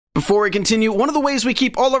Before we continue, one of the ways we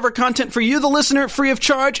keep all of our content for you, the listener, free of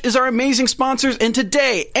charge is our amazing sponsors, and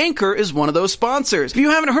today, Anchor is one of those sponsors. If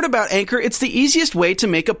you haven't heard about Anchor, it's the easiest way to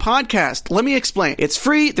make a podcast. Let me explain. It's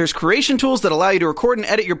free, there's creation tools that allow you to record and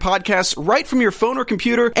edit your podcasts right from your phone or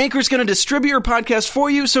computer. Anchor's going to distribute your podcast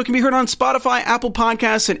for you so it can be heard on Spotify, Apple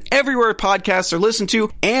Podcasts, and everywhere podcasts are listened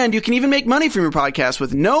to, and you can even make money from your podcast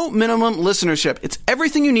with no minimum listenership. It's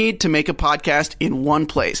everything you need to make a podcast in one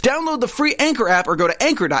place. Download the free Anchor app or go to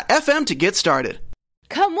anchor.fm to get started.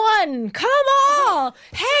 Come on, come on!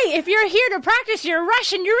 Hey, if you're here to practice your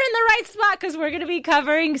Russian, you're in the right spot because we're going to be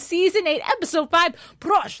covering Season 8, Episode 5,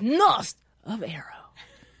 Prochnost of Arrow.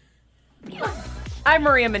 I'm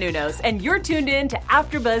Maria Menounos, and you're tuned in to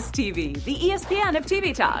AfterBuzz TV, the ESPN of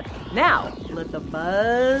TV talk. Now, let the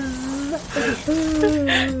buzz...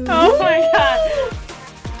 Oh my god.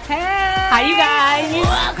 Hey! Hi, you guys!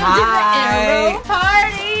 Welcome to the Arrow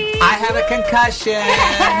Party! I have a concussion.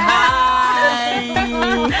 Hi.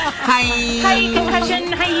 Hi. Hi,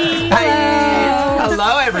 concussion. Hi. Hi.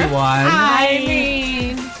 Hello, everyone. I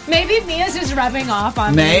mean, maybe Mia's just rubbing off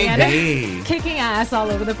on me and kicking ass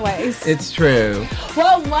all over the place. It's true.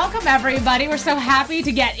 Well, welcome, everybody. We're so happy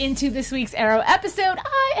to get into this week's Arrow episode.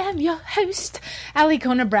 I am your host, Ali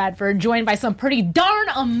Kona Bradford, joined by some pretty darn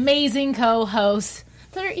amazing co-hosts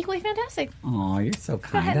that are equally fantastic. Oh, you're so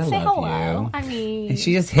kind. Go ahead and I say love hello. you. I mean... And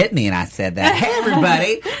she just hit me and I said that. Hey,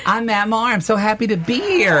 everybody. I'm Matt Maher. I'm so happy to be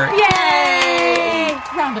here. Yay!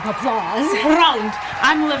 Round of applause. Round.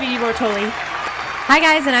 I'm Olivia Bortoli. Hi,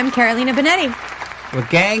 guys, and I'm Carolina Benetti. Well,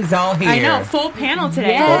 gang's all here. I know, full panel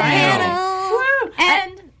today. Yeah. Full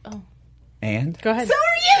And... panel. And? Go ahead. So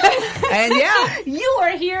are you! And yeah. You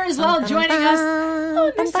are here as well, joining us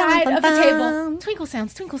on the side of the table. Twinkle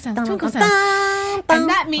sounds, twinkle sounds, twinkle sounds. And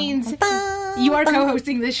that means you are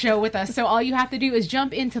co-hosting this show with us. So all you have to do is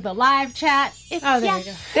jump into the live chat. There we go.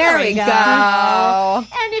 There we go.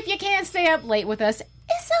 And if you can't stay up late with us,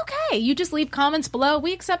 it's okay. You just leave comments below.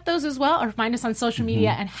 We accept those as well. Or find us on social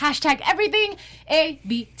media and hashtag everything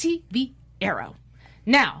ABTV Arrow.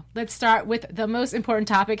 Now, let's start with the most important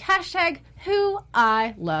topic. Hashtag who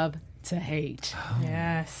I love to hate.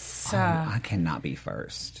 Yes. I cannot be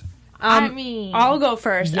first. I mean... I'll go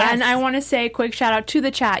first. Yes. And I want to say a quick shout out to the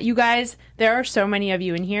chat. You guys, there are so many of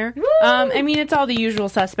you in here. I mean, it's all the usual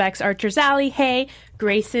suspects. Archer Zally, Hey,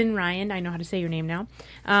 Grayson, Ryan, I know how to say your name now.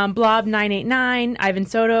 Blob989, Ivan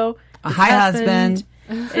Soto. Hi, husband.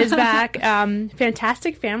 Is back.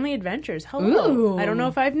 Fantastic Family Adventures. Hello. Ooh. I don't know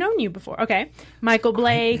if I've known you before. Okay. Michael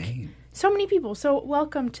Blake. So many people. So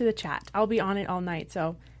welcome to the chat. I'll be on it all night.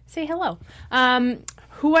 So say hello.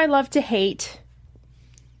 Who I love to hate,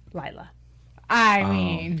 Lila. I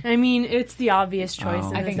mean, it's the obvious choice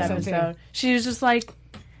in I this think so, episode. too. She was just like,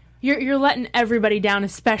 you're letting everybody down,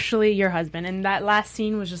 especially your husband. And that last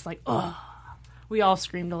scene was just like, oh, we all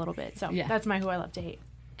screamed a little bit. So that's my who I love to hate.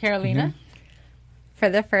 Carolina? For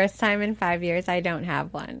the first time in 5 years, I don't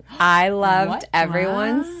have one. I loved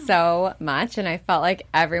everyone so much, and I felt like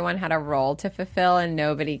everyone had a role to fulfill, and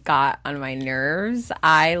nobody got on my nerves.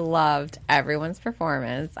 I loved everyone's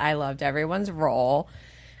performance. I loved everyone's role,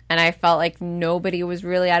 and I felt like nobody was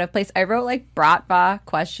really out of place. I wrote, like, Bratva, ?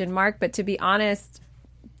 But to be honest,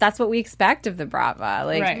 that's what we expect of the Bratva.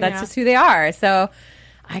 Like, that's just who they are. So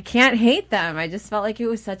I can't hate them. I just felt like it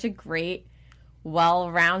was such a great,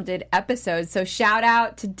 well-rounded episode. So shout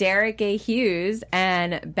out to Derek A. Hughes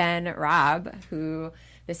and Ben Robb, who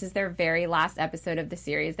this is their very last episode of the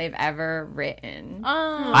series they've ever written.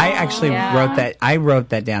 I actually wrote that. I wrote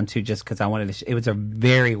that down too, just because I wanted to. It was a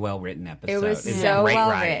very well-written episode. It was so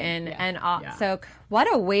well-written. And so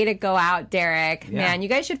what a way to go out, Derek. Yeah. Man, you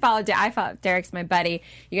guys should follow Derek's my buddy.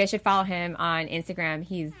 You guys should follow him on Instagram.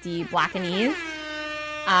 He's D Blackanese.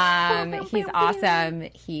 He's awesome.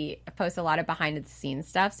 He posts a lot of behind the scenes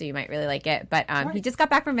stuff, so you might really like it. But he just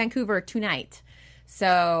got back from Vancouver tonight.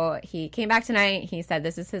 So he came back tonight. He said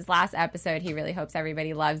this is his last episode. He really hopes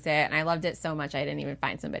everybody loves it. And I loved it so much I didn't even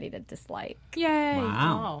find somebody to dislike. Yay.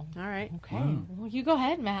 Wow. Oh, all right. Okay. Well, you go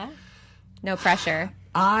ahead, Matt. No pressure.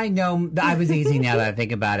 I know. I was easy now that I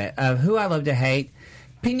think about it. Who I love to hate.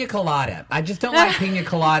 Pina colada. I just don't like pina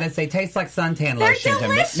coladas. They taste like suntan lotion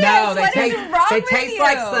delicious. to me. No, they What is wrong with taste you?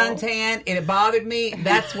 like suntan, and it bothered me.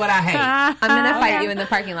 That's what I hate. I'm going to fight you in the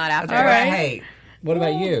parking lot after. That's what I hate. What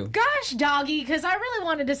about you? Gosh, doggy, because I really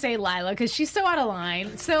wanted to say Lila because she's so out of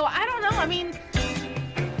line. So I don't know. I mean,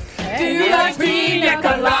 Do you like pina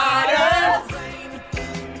coladas?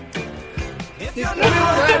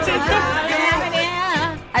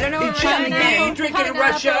 I don't know champagne, drinking in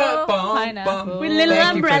Russia. Pineapple. With little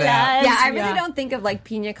Thank you for umbrellas. that. Yeah, I really don't think of like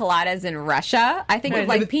pina coladas in Russia. I think of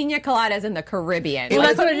like pina coladas in the Caribbean. Well,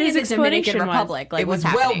 that's what Putting his in the Dominican explanation was. Republic. Like, It was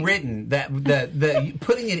what's well happening? written. That the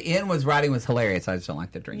putting it in writing was hilarious. I just don't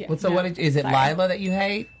like the drink. Well, so what is it, Lila, that you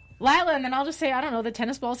hate? Lila, and then I'll just say, I don't know, the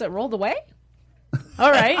tennis balls that rolled away?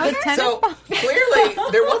 All right. So clearly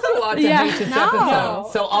there wasn't a lot to hate this episode.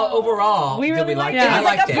 So Oh. overall, We really did we like liked it? it. I It was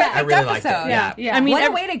liked like it. a I really perfect liked it. episode. Yeah. Yeah. I mean, What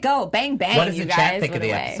a way to go. Bang, bang, What does you the guys. chat think What of a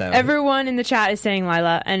the way. episode? Everyone in the chat is saying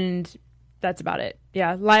Lila, and that's about it.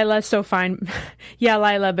 Yeah, Lila's so fine. Yeah,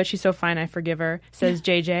 Lila, but she's so fine. I forgive her. Says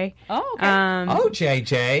JJ. Oh, okay.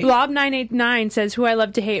 JJ. Blob989 says, who I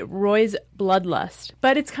love to hate, Roy's Bloodlust.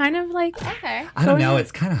 But it's kind of like, Okay. I don't know.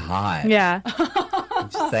 It's kind of hot. yeah. I'm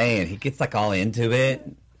just saying. He gets like all into it.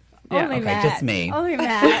 Yeah. Only Okay, Matt. just me. Only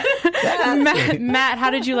Matt. Matt, how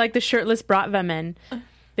did you like the shirtless Bratva men?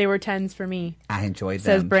 They were 10s for me, I enjoyed them.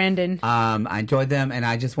 says Brandon. I enjoyed them, and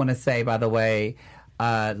I just want to say, by the way,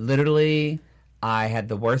 literally, I had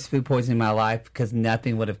the worst food poisoning in my life because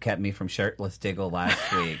nothing would have kept me from shirtless Diggle last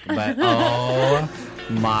week. But oh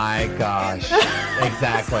my gosh,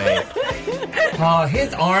 exactly. Oh,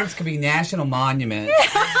 his arms could be national monuments.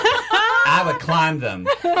 I would climb them.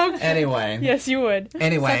 Anyway. Yes, you would.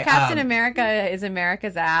 Anyway, So Captain America is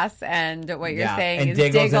America's ass, and what you're yeah, saying and is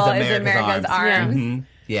Diggles Diggle is is America's arms. Mhm.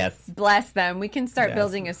 Yes, Bless them. We can start Yes.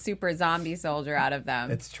 building a super zombie soldier out of them.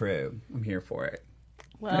 it's true. I'm here for it.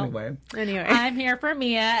 Well, Anyway. I'm here for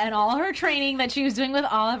Mia and all her training that she was doing with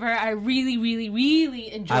Oliver. I really, really,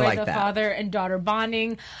 really enjoyed like the that. father and daughter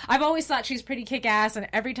bonding. I've always thought she's pretty kick-ass, and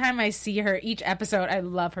every time I see her each episode, I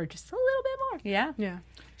love her just a little bit more. Yeah. Yeah.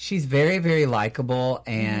 She's very, very likable,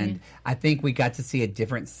 and Mm-hmm. I think we got to see a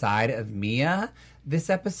different side of Mia this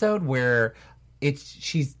episode, where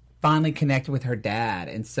she's finally connected with her dad,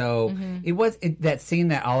 and so Mm-hmm. it was that scene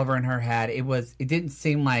that Oliver and her had. It didn't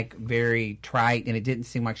seem like very trite, and it didn't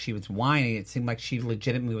seem like she was whining. It seemed like she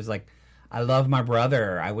legitimately was like, I love my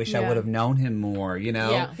brother. I wish I Yeah. would have known him more, you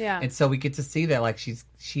know? Yeah. Yeah. And so we get to see that, like, she's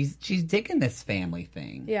digging this family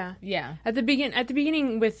thing. Yeah. Yeah. At the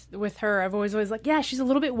beginning with her, I've always like, yeah, she's a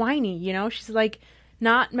little bit whiny, you know? She's like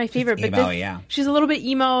not my favorite, but emo, yeah. she's a little bit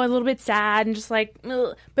emo, a little bit sad, and just like,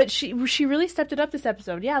 ugh. But she really stepped it up this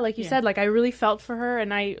episode. Yeah, like you said, like I really felt for her,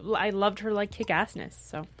 and I loved her like kick-assness.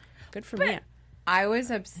 So good for me. I was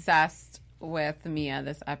obsessed with Mia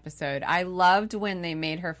this episode. I loved when they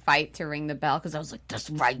made her fight to ring the bell because I was like, that's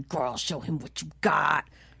right, girl. Show him what you got.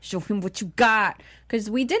 Show him what you got. Because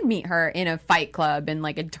we did meet her in a fight club in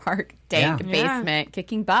like a dark, dank Yeah. basement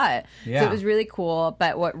kicking butt. Yeah. So it was really cool.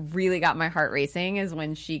 But what really got my heart racing is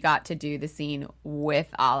when she got to do the scene with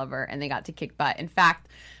Oliver and they got to kick butt. In fact,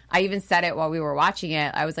 I even said it while we were watching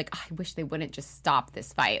it. I was like, I wish they wouldn't just stop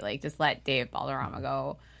this fight. Like, just let Dave Balderrama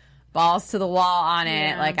go balls to the wall on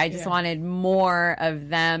it. Yeah, like, I just wanted more of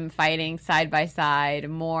them fighting side by side,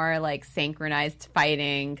 more like synchronized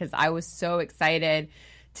fighting, because I was so excited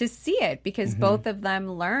to see it because both of them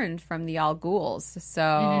learned from the All Ghouls.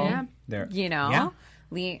 So, you know,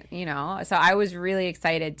 so I was really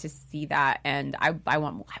excited to see that, and I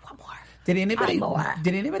want more. Did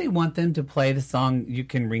anybody want them to play the song "You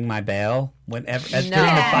Can Ring My Bell" whenever during the No,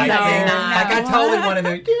 fight no, scene? no. Like I totally wanted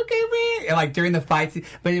them. You can ring, like during the fight scene,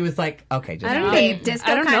 but it was like okay, just Babe,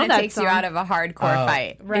 disco I don't know kind of that takes you song. out of a hardcore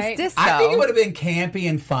fight. Right. It's disco. I think it would have been campy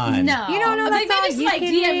and fun. No. You don't know Like, that maybe song, just You like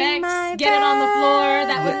Can Ring My DMX, get it on the floor.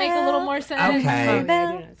 That would Bell. make a little more sense.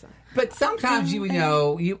 Okay. But sometimes you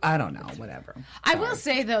know I don't know, whatever. I will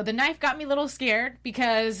say though, the knife got me a little scared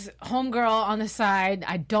because homegirl on the side,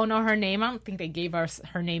 I don't know her name. I don't think they gave us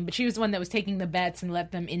her name, but she was the one that was taking the bets and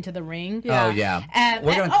let them into the ring. Oh yeah,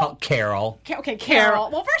 we're gonna call Carol. Okay, Carol.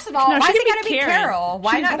 Well, first of all, No, Why she is it could gotta be be Karen. Carol?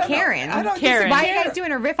 Why not Karen? I don't Karen. Why are you guys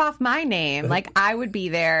doing a riff off my name? Like, I would be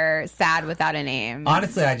there sad without a name.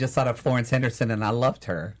 Honestly, I just thought of Florence Henderson and I loved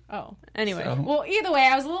her. oh. Anyway. So- Well, either way,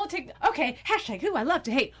 I was a little ticked. Okay, hashtag who I love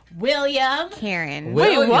to hate. William. Karen.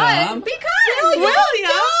 William. Because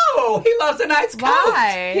William? No, he loves a nice coat.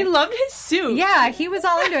 Why? He loved his suit. Yeah, he was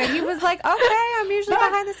all into it. He was like, okay, I'm usually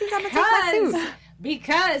behind the scenes. I'm going to take my suit.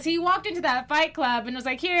 Because he walked into that fight club and was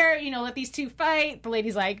like, here, let these two fight. The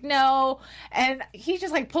lady's like, no. And he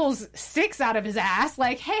just like pulls 6 out of his ass.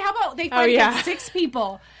 Like, hey, how about they fight against 6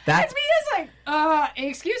 people? That's- And Mia's like,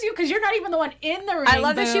 excuse you, because you're not even the one in the ring. I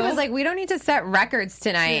love that she boo. was like, we don't need to set records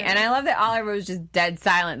tonight. And I love that Oliver was just dead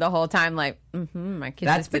silent the whole time, like, my kid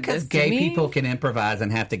That's just did because this to gay me. people can improvise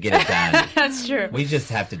and have to get it done. That's true. We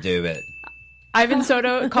just have to do it. Ivan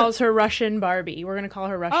Soto calls her Russian Barbie. We're going to call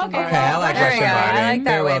her Russian Okay. Barbie. Okay, I like There we Russian go. Barbie. I like that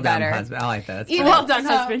Very way well done, better. husband. I like that. That's Either- fine. Well done, So-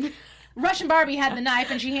 husband. Russian Barbie had the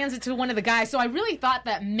knife and she hands it to one of the guys. So I really thought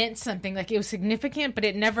that meant something. Like, it was significant, but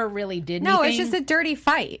it never really did anything. No, it's just a dirty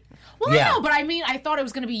fight. Well, Yeah. I know, but I mean, I thought it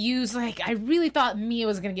was going to be used. Like, I really thought Mia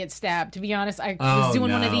was going to get stabbed. To be honest, I was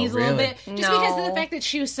doing one of these a little really? bit. Just because of the fact that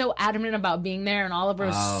she was so adamant about being there and Oliver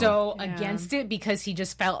was so against it because he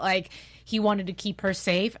just felt like he wanted to keep her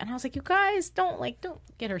safe. And I was like, you guys, don't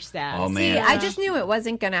get her stabbed. Oh, man. See, I just knew it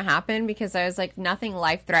wasn't going to happen because I was like, nothing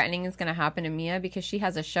life-threatening is going to happen to Mia because she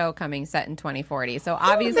has a show coming set in 2040. So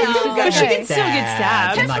obviously she's no. going But she can still get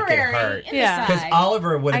stabbed. and not get Temporary. hurt. in the Yeah. Because side.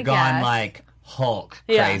 Oliver would I have gone guess. like Hulk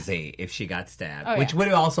Yeah. crazy if she got stabbed, Oh, which yeah. would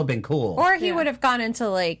have also been cool. Or he would have gone into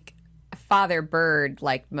like Father Bird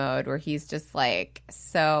like mode where he's just like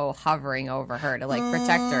so hovering over her to like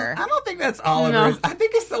protect her. I don't think that's Oliver. No. I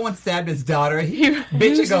think if someone stabbed his daughter,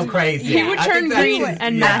 bitch would go crazy. He would I think turn that's green his-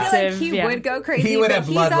 and yeah. I feel like massive. he yeah. would go crazy. He would but have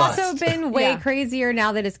he's bloodlust. also been way Yeah. crazier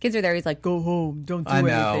now that his kids are there. He's like, go home, don't do I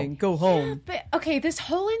know. anything, go home. But okay, this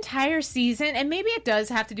whole entire season, and maybe it does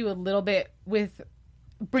have to do a little bit with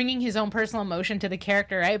bringing his own personal emotion to the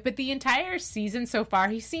character, right? But the entire season so far,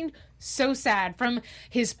 he seemed so sad, from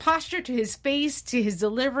his posture to his face to his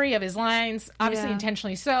delivery of his lines, obviously Yeah.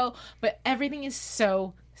 intentionally so, but everything is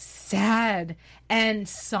so sad and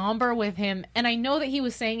somber with him. And I know that he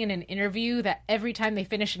was saying in an interview that every time they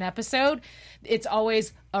finish an episode, it's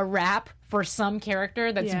always a wrap for some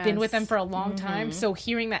character that's been with them Yes. for a long time. So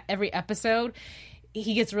hearing that every episode,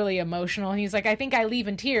 he gets really emotional. He's like, I think I leave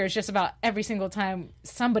in tears just about every single time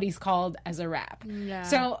somebody's called as a rap. Yeah.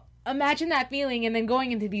 So imagine that feeling, and then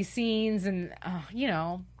going into these scenes, and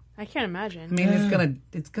I can't imagine. I mean,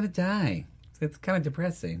 it's gonna die. It's kind of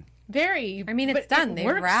depressing. very. I mean, it's but done. it They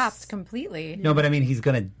works. wrapped completely. No, but I mean,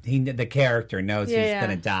 the character knows Yeah, he's yeah.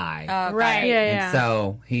 gonna die, Okay. Right. Yeah, and yeah.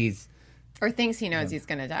 so he's Or thinks he knows he's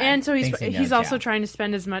going to die. And so Thinks he he's knows, also yeah. trying to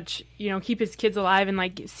spend as much, keep his kids alive and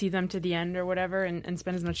like see them to the end or whatever, and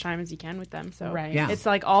spend as much time as he can with them. So Right. Yeah. it's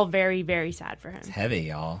like all very, very sad for him. heavy,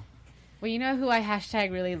 y'all. Well, you know who I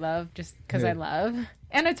hashtag really love just because I love?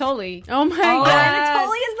 Anatoly. Oh my god!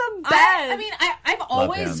 Anatoly is the best. I mean, I've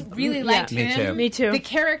always him. really liked Me him. too. Me too. The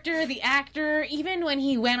character, the actor, even when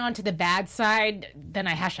he went on to the bad side, then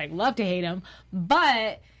I hashtag love to hate him.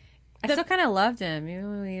 But I still kind of loved him,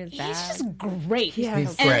 even when he was bad. he's just great. Yeah.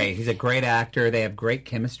 He's great. He's a great actor. They have great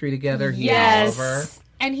chemistry together. He Yes. and Oliver.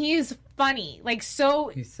 And he is funny. Like, He's so-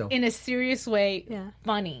 in a serious way, Yeah.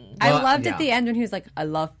 funny. I Well, loved yeah. at the end when he was like, I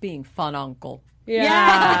love being fun uncle.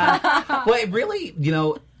 Yeah. Well, it really,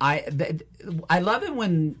 I love it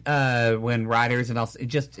when writers and also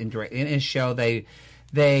just in a show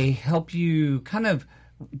they help you kind of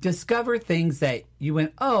discover things that you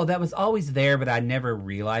went, oh, that was always there, but I never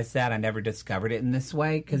realized that. I never discovered it in this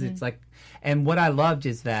way because it's like, and what I loved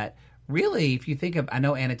is that really, if you think of, I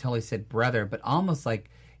know Anatoly said brother, but almost like.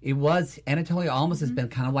 It was Anatoly almost has been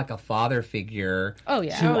kind of like a father figure Oh,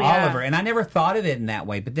 yeah. to Oh, yeah. Oliver, and I never thought of it in that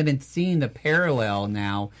way. But then in seeing the parallel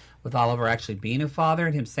now with Oliver actually being a father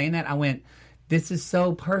and him saying that, I went, "This is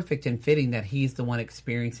so perfect and fitting that he's the one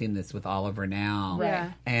experiencing this with Oliver now." Right.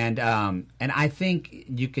 Yeah. And I think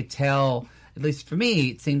you could tell, at least for me,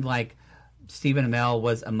 it seemed like Stephen Amell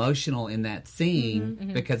was emotional in that scene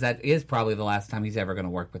because that is probably the last time he's ever going to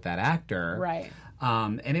work with that actor, Right.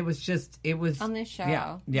 And it was On this show.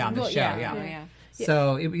 yeah, on the Well, show, yeah. yeah. Oh, yeah.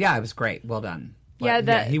 So it was great. Well done. But, Yeah,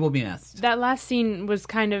 that- he will be missed. That last scene was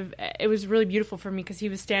it was really beautiful for me because he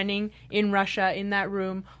was standing in Russia in that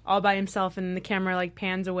room all by himself, and the camera like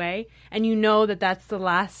pans away, and that's the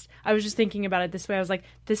last. I was just thinking about it this way. I was like,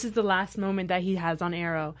 this is the last moment that he has on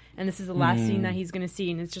Arrow, and this is the last scene that he's going to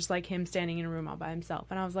see, and it's just like him standing in a room all by himself.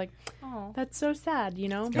 And I was like, oh, that's so sad,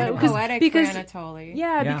 Very poetic for Anatoly.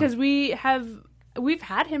 Yeah, Yeah. because we've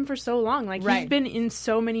had him for so long. Like Right. he's been in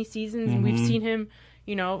so many seasons, and we've seen him,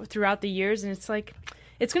 throughout the years, and it's like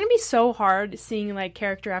it's going to be so hard seeing like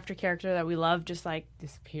character after character that we love just like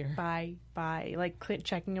Disappear. bye, like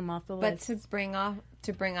checking him off the But list.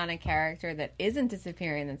 to bring on a character that isn't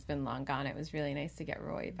disappearing, that's been long gone, it was really nice to get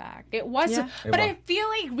Roy back. It was, Yeah. but It I was. feel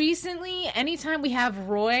like recently, anytime we have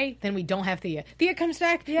Roy, then we don't have Thea. Thea comes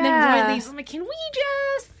back, and then Yeah. Roy leaves. I'm like, can we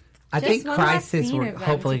just? I Just think one last Crisis scene we're of them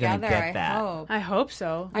hopefully going to together, get that. I hope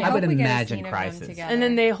so. I I hope would we get a imagine scene of them Crisis. together. And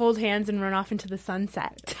then they hold hands and run off into the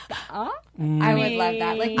sunset. I would love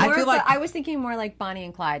that. Like, I more feel of like- I was thinking more like Bonnie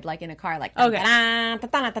and Clyde, like in a car, like Okay. like off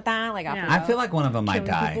Yeah. we I go. feel like one of them might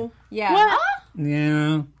Killing die. people. yeah. What?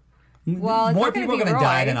 Yeah. Well, it's More not gonna people are be going to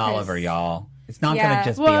die Roy, than 'cause- Oliver, y'all. It's not going Yeah. to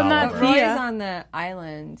just Well, be not Oliver. Thea. Roy's on the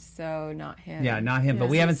island, so not him. Yeah, not him. But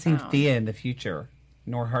we Yeah. haven't seen Sound. Thea in the future,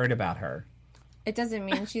 nor heard about her. It doesn't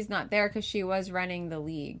mean she's not there because she was running the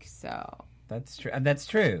league. So That's true. That's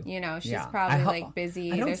true. You know, she's Yeah. probably like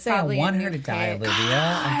busy. I don't There's say probably I want a her new to die, kid.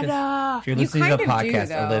 Olivia. If you're listening to the kind of do, podcast,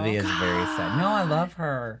 though. Olivia is very sad. No, I love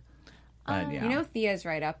her. But yeah. You know, Thea's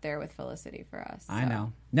right up there with Felicity for us. I so.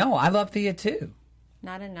 know. No, I love Thea too.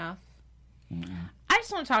 Not enough. I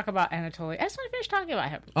just want to talk about Anatoly. I just want to finish talking about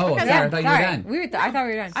him. Oh, Because- sorry. I thought you were done. I thought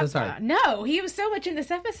we were done. So sorry. No, he was so much in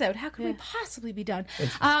this episode. How could we possibly be done?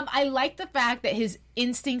 I like the fact that his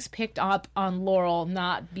instincts picked up on Laurel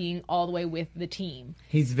not being all the way with the team.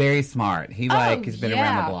 He's very smart. He has been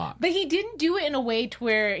around the block. But he didn't do it in a way to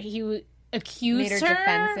where he accused Made her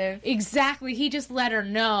defensive. Exactly. He just let her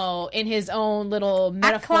know in his own little I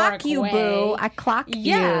metaphoric clock you, way. boo. I clock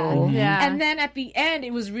Yeah. you. Yeah. And then at the end,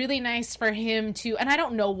 it was really nice for him to, and I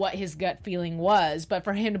don't know what his gut feeling was, but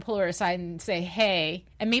for him to pull her aside and say, hey,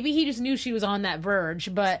 and maybe he just knew she was on that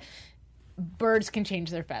verge, but birds can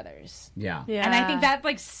change their feathers. Yeah. Yeah. And I think that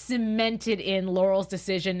like cemented in Laurel's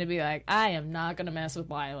decision to be like, I am not going to mess with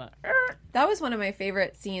Lila. That was one of my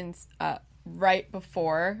favorite scenes right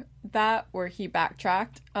before that, where he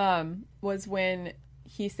backtracked, was when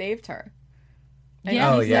he saved her. And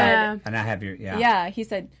Yeah. Oh, he yeah. said- And I have your, yeah, he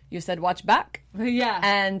said, you said watch back. Yeah.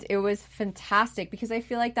 And it was fantastic because I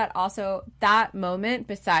feel like that also, that moment,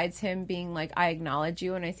 besides him being like, I acknowledge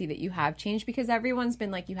you and I see that you have changed, because everyone's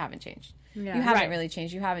been like, you haven't changed. Yeah. You haven't Right. really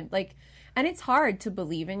changed. You haven't, like, and it's hard to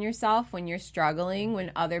believe in yourself when you're struggling,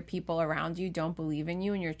 when other people around you don't believe in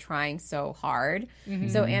you and you're trying so hard.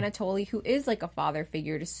 So Anatoly, who is like a father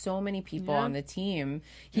figure to so many people on the team,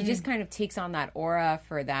 he just kind of takes on that aura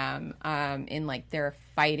for them in like their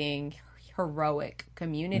fighting heroic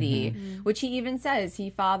community, which he even says he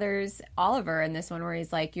fathers Oliver in this one, where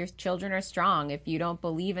he's like, your children are strong. If you don't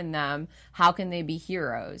believe in them, how can they be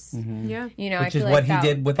heroes? Yeah. You know, I which feel is like what he that-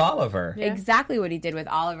 did with Oliver. exactly what he did with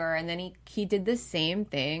Oliver, and then he did the same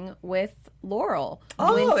thing with Laurel.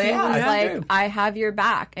 Oh, when he yeah, was that's like, true. I have your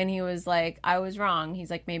back, and he was like, I was wrong. He's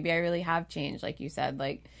like, maybe I really have changed, like you said,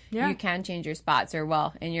 like Yeah. you can change your spots, or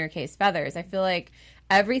well, in your case, feathers. I feel like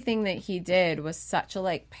everything that he did was such a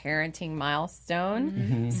like parenting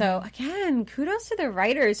milestone. So again, kudos to the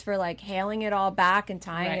writers for like hailing it all back and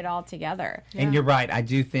tying Right. it all together. And you're right. I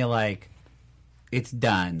do feel like it's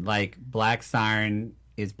done. Like Black Siren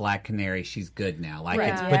is Black Canary. She's good now. Like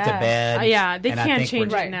Right. it's put to Yeah. bed. Yeah, they and I can't think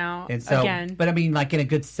change we're- it now And so, again. but I mean, like in a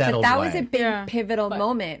good settled But that way. was a big Yeah. pivotal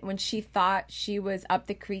moment when she thought she was up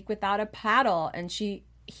the creek without a paddle, and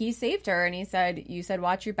he saved her, and he said, you said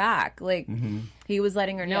watch your back. Like he was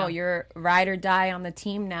letting her know, Yeah. you're ride or die on the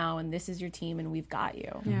team now, and this is your team, and we've got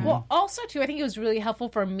you. Well, also, too, I think it was really helpful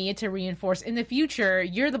for Mia to reinforce in the future,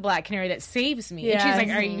 you're the Black Canary that saves me. And she's Yes. like,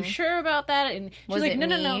 are you sure about that? And she's Was like, it no.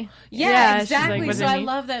 me? Yeah, Yeah, she's like, exactly. was So it I me?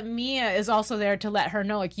 love that Mia is also there to let her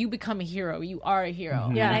know, like, you become a hero. You are a hero.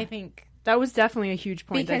 Yeah. And I think... That was definitely a huge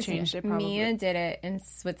point Because that changed it. Probably. Mia did it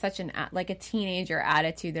with such like a teenager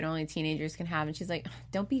attitude that only teenagers can have, and she's like,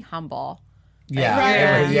 don't be humble. yeah. Right.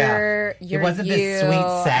 It was, You're it wasn't you. this sweet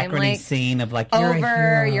I'm, saccharine like, scene of like, you're a over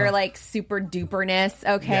hero. your like super duperness.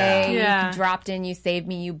 Okay, Yeah. You dropped in, you saved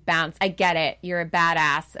me, you bounced. I get it. You're a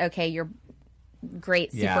badass. Okay, you're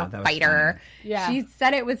great super Yeah, that was fighter. funny. Yeah. She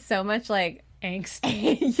said it with so much like Angst.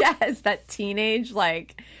 yes, that teenage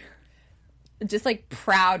like just like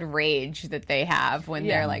proud rage that they have when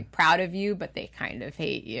Yeah. they're like proud of you, but they kind of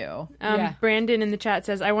hate you. Yeah. Brandon in the chat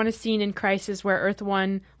says, I want a scene in Crisis where Earth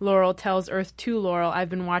 1 Laurel tells Earth 2 Laurel, I've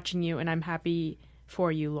been watching you and I'm happy for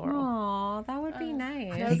you, Laurel. Oh, that would be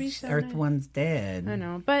nice. I think Earth One's dead. I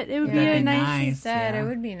know, but it would Yeah. be a That'd be nice. nice. Said yeah. it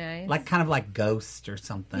would be nice. Like kind of like Ghost or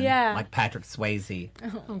something. Yeah. Like Patrick Swayze.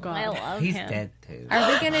 Oh, God. I love He's him. dead too. Are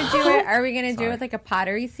we gonna do it? Are we gonna do Sorry. it with like a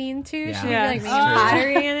pottery scene too? Yeah. Should we Yeah. like make Oh.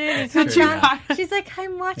 pottery in it? It's true, yeah. She's like,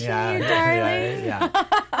 I'm watching Yeah, you, yeah, darling. yeah,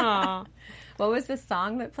 Aw. What was the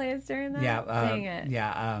song that plays during that? yeah, Sing it.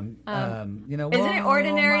 yeah. You know, Isn't it whoa,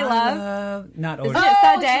 Ordinary my Love? Not Isn't ordinary. it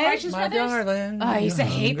Oh, Sade? Righteous My Brothers? darling. Oh, I used to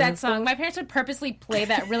hate that hunger song. My parents would purposely play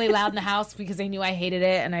that really loud in the house because they knew I hated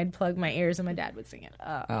it, and I'd plug my ears and my dad would sing it.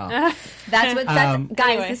 Oh. That's what. That's, guys,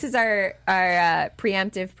 Anyway. this is our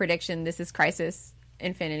preemptive prediction. This is Crisis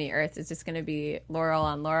Infinity Earths. It's just going to be Laurel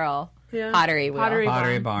on Laurel. Yeah. Pottery wheel. Pottery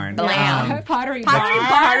Pottery Barn. Blam. Pottery Pottery Barn.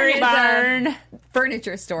 Barn is a Barn.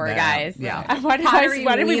 furniture store, Yeah, guys. yeah. Why did, Pottery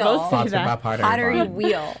why did we wheel. both say Sponsored by that? Pottery Pottery Barn.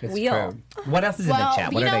 wheel. It's Wheel. true. What else is in the Well,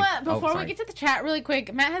 chat? you What know are what? they? Before we sorry. get to the chat really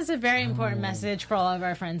quick, Matt has a very important message for all of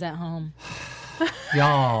our friends at home.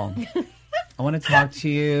 Y'all, I want to talk to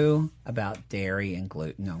you about dairy and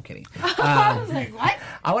gluten. No, I'm kidding. I was like, what?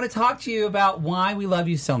 I want to talk to you about why we love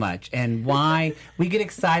you so much and why we get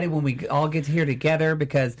excited when we all get here together,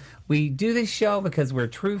 because we do this show because we're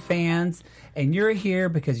true fans, and you're here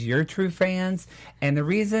because you're true fans. And the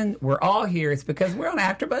reason we're all here is because we're on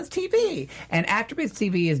AfterBuzz TV. And AfterBuzz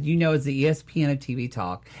TV, is the ESPN of TV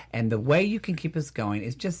talk. And the way you can keep us going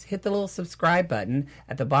is just hit the little subscribe button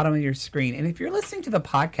at the bottom of your screen. And if you're listening to the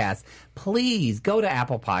podcast, please go to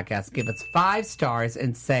Apple Podcasts, give us 5 stars,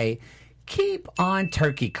 and say, keep on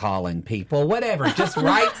turkey calling, people. Whatever. Just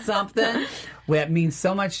write something. That means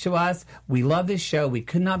so much to us. We love this show. We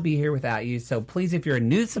could not be here without you. So please, if you're a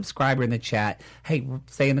new subscriber in the chat, hey,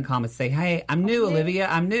 say in the comments, say, hey, I'm new, Olivia.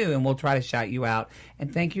 I'm new. And we'll try to shout you out.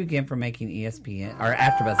 And thank you again for making ESPN, or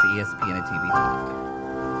AfterBuzz, the ESPN of TV talk.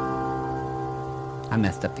 I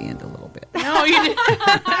messed up the end a little bit. No, you didn't.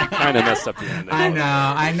 Kind of messed up the end.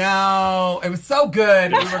 I know. It was so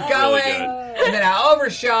good. We were going, Really good. and then I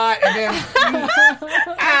overshot, and then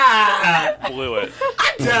Blew it.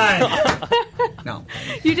 I'm done. No,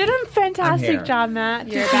 You did a I'm here. fantastic job, Matt.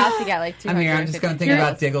 You're about to get like 200. I'm here. I'm just going to think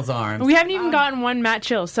about Diggle's arms. We haven't even gotten one Matt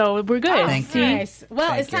Chill, so we're good. Thank you. Nice. Well,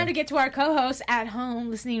 Thank it's time you. to get to our co-hosts at home,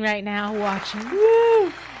 listening right now, watching,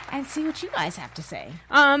 and see what you guys have to say.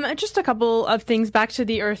 Just a couple of things back to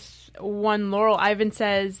the Earth One Laurel. Ivan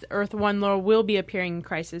says Earth One Laurel will be appearing in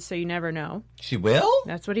Crisis, so you never know. She will?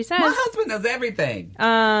 That's what he says. My husband knows everything.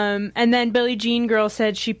 And then Billie Jean Girl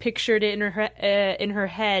said she pictured it in her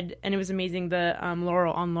head, and it was amazing. The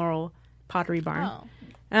Laurel on Laurel Pottery Barn.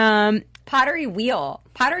 Pottery wheel.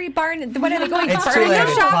 Pottery barn. What are they going It's for? too late. Furniture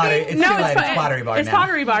It's shopping? pottery. It's too late. It's Pottery Barn It's now.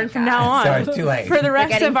 Pottery Barn from now on. Sorry, it's too late. For the rest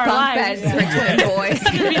Getting of our bunk lives. beds for twin boys.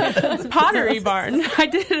 It's Pottery Barn. I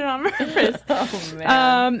did it on purpose. Oh,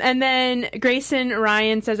 man. And then Grayson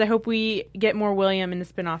Ryan says, I hope we get more William in the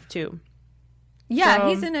spinoff too. Yeah, So-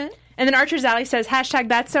 he's in it. And then Archer Zally says, hashtag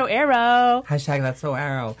that's so Arrow. Hashtag that's so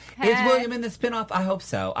Arrow. Is William in the spinoff? I hope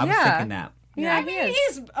so. I was Yeah. thinking that. Yeah, I mean,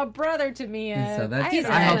 he's a brother to me. So that's, He's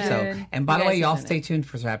I hope in so. it. And by the You way, guys y'all is in stay tuned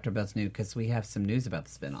for AfterBuzz News, because we have some news about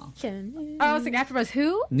the spinoff. Oh, I was like, AfterBuzz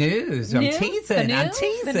who? News. I'm New? teasing. The I'm new?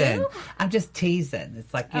 The teasing. new? I'm just teasing.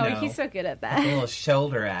 It's like, you know, he's so good at a that. little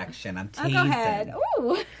shoulder action. I'm Oh, teasing. go ahead.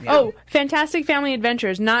 Ooh. Yeah. Oh, Fantastic Family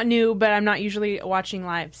Adventures. Not new, but I'm not usually watching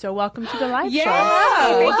live. So welcome to the live Yeah.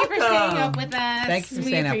 show. Thank you for welcome. staying up with us. Thank you for we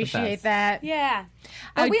staying up with appreciate us. that. Yeah.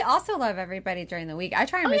 But we also love everybody during the week. I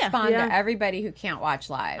try and Oh, yeah. respond Yeah. to everybody who can't watch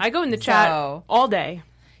live. I go in the chat So, all day.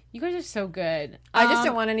 You guys are so good. I just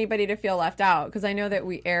don't want anybody to feel left out, because I know that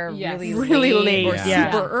we air Yes. Really late, or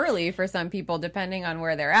yeah. super early for some people, depending on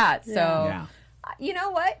where they're at. So, Yeah. you know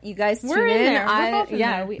what? You guys We're tune in in. there. We're both in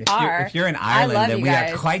there. We If are. If you're in I Ireland, love then you we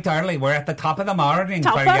guys. are quite early. We're at the top of the morning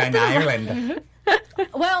Top for of you in the- Ireland.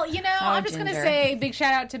 Well, you know, I'm just going to Ginger. say big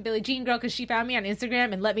shout out to Billie Jean Girl, because she found me on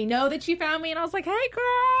Instagram and let me know that she found me. And I was like, hey,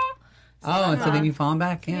 girl. Oh, and so then you fall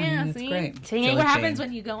back? Yeah, Yeah, that's see? great. See Silly what happens Jane.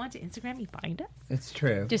 when you go onto Instagram, you find us. It's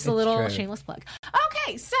true. Just It's a little true. shameless plug.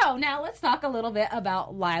 Okay, so now let's talk a little bit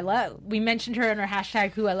about Lila. We mentioned her in our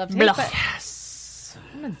hashtag Who I Love to Hate, but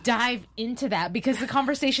I'm going to dive into that, because the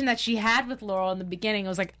conversation that she had with Laurel in the beginning, I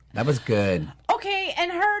was like, That was good. okay,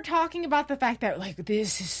 and her talking about the fact that, like,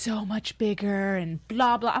 this is so much bigger and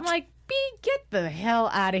blah, blah. I'm like, get the hell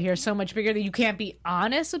out of here. So much bigger that you can't be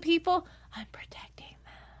honest with people. I'm protecting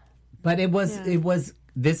them. But it was,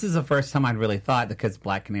 this is the first time I'd really thought, because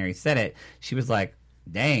Black Canary said it. She was like,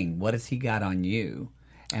 dang, what has he got on you?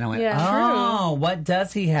 And I went, Yeah, what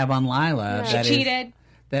does he have on Lila? She that is- cheated.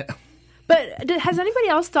 that But has anybody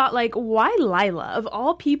else thought, like, why Lila? Of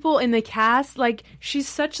all people in the cast, like, she's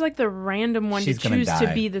such, like, the random one She's to gonna choose to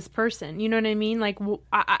die. be this person. You know what I mean? Like,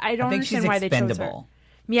 I don't I think she's understand why they chose her. expendable.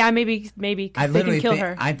 Yeah, maybe, I because they literally can kill think,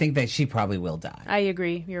 her. I think that she probably will die. I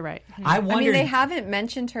agree. You're right. I I wondered. mean, they haven't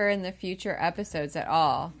mentioned her in the future episodes at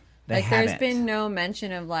all. They There's haven't. been no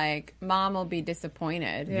mention of, like, mom will be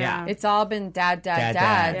disappointed. Yeah. It's all been dad. Dad.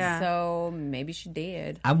 Yeah. So maybe she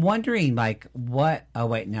did. I'm wondering, like, what? Oh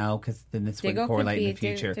wait, no, because then this Diggle wouldn't correlate could in the be-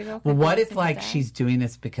 future. Diggle could Well, be what a if, single like, dad. she's doing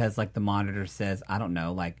this because, like, the monitor says, I don't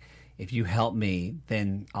know, like, if you help me,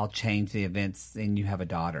 then I'll change the events, and you have a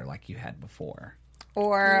daughter like you had before.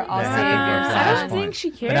 Or I'll That save happened your for I don't son. Flashpoint. think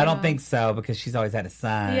she cares. But I don't think so, because she's always had a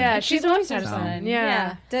son. Yeah, she's always had a loves son. son.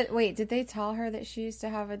 Yeah. Did they tell her that she used to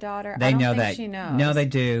have a daughter? They I don't know think that. she knows. No, they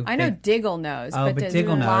do. I know They- Diggle knows, Oh, but but does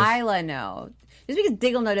Diggle knows. Lila know? just because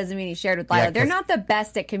Diggle no doesn't mean he shared with Lila. Yeah, They're 'cause- not the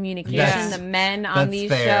best at communication. Yes. The men on That's these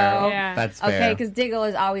fair. shows. Yeah. That's fair. Okay, because Diggle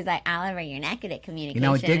is always like, Oliver, you're not good at communication. You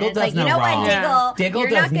know what? Diggle It's does like, no you know wrong. what, Diggle? Diggle you're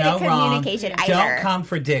does not good no at wrong. communication either. Don't come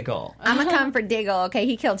for Diggle. I'm gonna come for Diggle. Okay,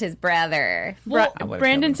 he killed his brother.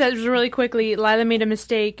 Brandon says really quickly, Lila made a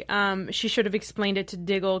mistake. She should have explained it to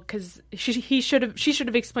Diggle because she should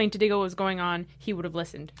have explained to Diggle what was going on. He would have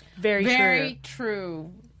listened. Very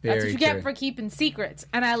true. That's Very what you get true. for keeping secrets.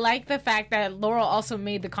 And I like the fact that Laurel also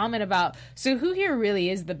made the comment about, so who here really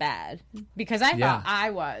is the bad? Because I thought I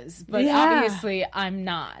was, but obviously I'm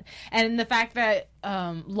not. And the fact that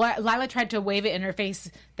Lila tried to wave it in her face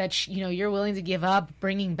that, you're willing to give up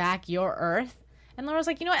bringing back your Earth. And Laurel's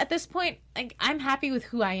like, at this point, like, I'm happy with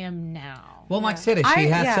who I am now. Well, like I said, if she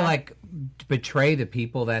has to like betray the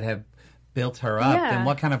people that have built her up, then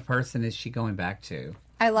what kind of person is she going back to?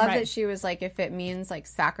 I love that she was like, if it means like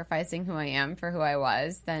sacrificing who I am for who I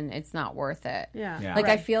was, then it's not worth it. Yeah. Like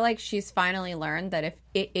I feel like she's finally learned that if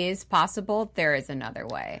it is possible, there is another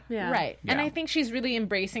way. Yeah. Right. Yeah. And I think she's really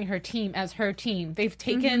embracing her team as her team. They've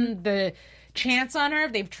taken the chance on her.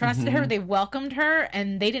 They've trusted her. They've welcomed her.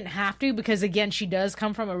 And they didn't have to because, again, she does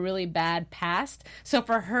come from a really bad past. So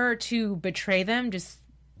for her to betray them just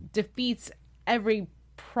defeats every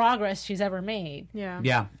progress she's ever made.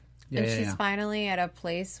 Yeah. And she's finally at a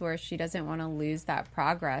place where she doesn't want to lose that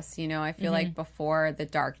progress. I feel like before the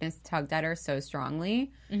darkness tugged at her so strongly,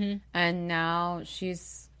 and now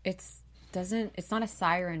it's not a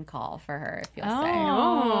siren call for her, if you'll say.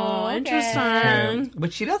 Oh, interesting.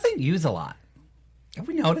 Which she doesn't use a lot. Have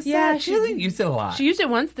we noticed Yeah, that? She doesn't use it a lot. She used it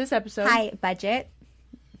once this episode. Hi, budget.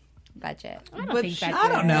 I don't But think that's I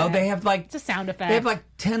don't know. They have like It's a sound effect. they have like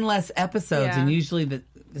 10 less episodes Yeah. and usually the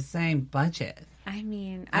same budget. I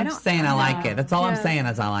mean, I'm just saying I like it. That's all I'm saying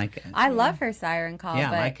is I like it. I love her siren call, Yeah,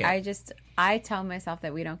 I but like it. I tell myself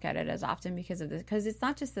that we don't get it as often because of this. Because it's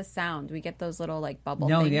not just the sound; we get those little like bubble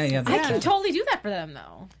No, things. yeah. I can totally do that for them,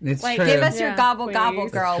 though. It's Like, true. Give us your Yeah, gobble please. gobble,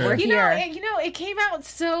 girl. It's We're true. here. It came out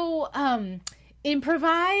so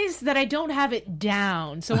improvised that I don't have it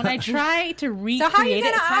down. So when I try to recreate So how are you it,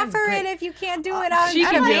 going it to sounds offer great. it if you can't do it on She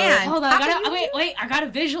can do it. command? Hold on, I gotta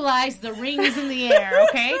visualize the rings in the air,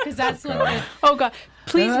 okay? Because that's what the Oh, God.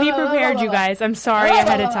 Please be prepared, you guys. I'm sorry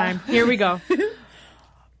ahead of time. Here we go.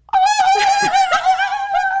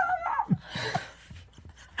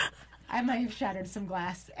 I might have shattered some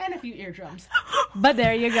glass and a few eardrums. But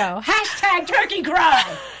there you go. Hashtag turkey cry.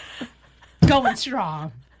 Going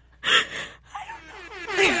strong.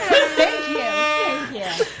 Thank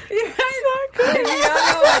you. You don't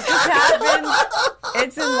know what just happened.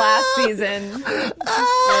 It's in last season.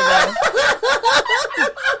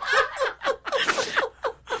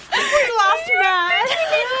 Lost Matt.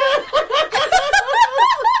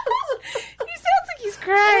 He sounds like he's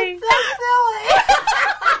crying.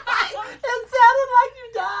 It sounded like you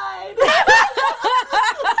died.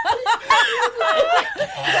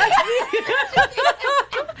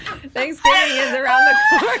 Thanksgiving is around the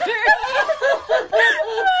corner.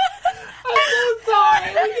 I'm so sorry.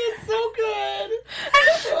 We did so good.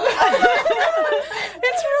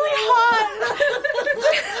 It's really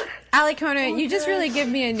hot. Ali Kona, you just really give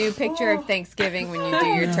me a new picture of Thanksgiving when you do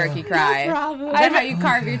your turkey cry. problem. Is that how you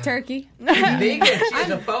carve your turkey? Vegan. She's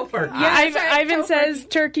a faux turkey. Ivan says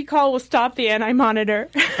turkey call will stop the anti-monitor.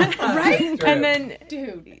 Right? And then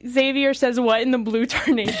Dude. Xavier says, what in the blue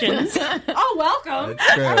tarnations? Oh, welcome.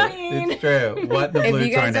 It's true. It's true. What the If blue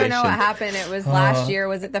you guys don't know what tornation. happened, it was last year.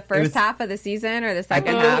 Was it the first was- half of the season or the I second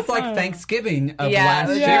think it half? was like Thanksgiving of Yeah, it last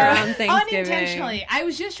was year. around Thanksgiving. Unintentionally. I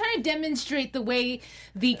was just trying to demonstrate the way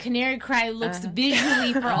the canary cry looks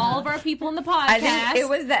visually for all of our people in the podcast. I think it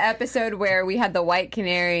was the episode where we had the white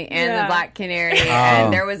canary and Yeah. the black canary,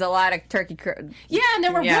 and there was a lot of turkey. Yeah, and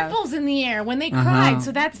there were Yeah. ripples in the air when they cried.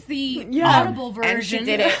 So that's the audible version. And she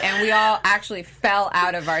did it, and we all actually fell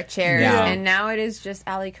out of our chairs. Yeah. And now it is just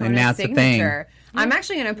Ali And now Kona's it's a thing. signature. I'm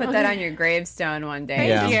actually going to put that on your gravestone one day.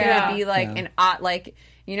 Yeah. It's Yeah. going to be like Yeah. an like.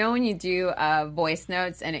 You know when you do voice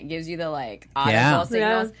notes and it gives you the like audible Yeah.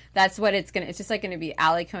 signals? Yeah. That's what it's gonna. It's just like gonna be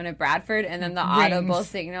Ali Kona Bradford and then the audible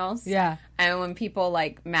signals. Yeah. And when people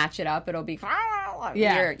like match it up, it'll be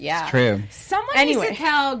Yeah. yeah. True. Someone Anyway. needs to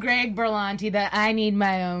tell Greg Berlanti that I need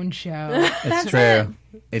my own show. It's true.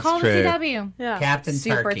 It's Call true. the CW. Yeah. Captain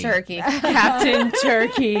Super turkey. Captain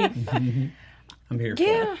Turkey. I'm here for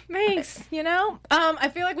Yeah, thanks. I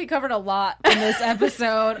feel like we covered a lot in this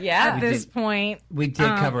episode. Yeah. At We this point, We did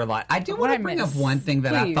cover a lot. I do what want I to bring up missed. one thing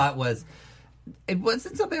that I Please. thought was it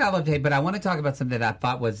wasn't something I loved to hate, but I want to talk about something that I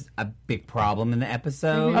thought was a big problem in the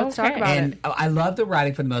episode. Let's talk about And it. I love the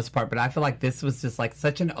writing for the most part, but I feel like this was just like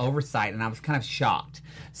such an oversight, and I was kind of shocked.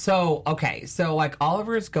 So, okay, so like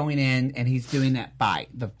Oliver is going in and he's doing that fight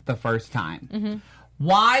the first time.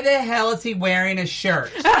 Why the hell is he wearing a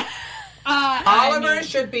shirt? Oliver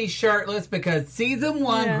should be shirtless because season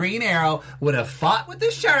 1 Green Arrow would have fought with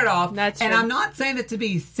the shirt off. That's and true. I'm not saying it to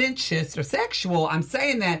be sensuous or sexual. I'm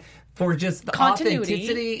saying that for just the Continuity.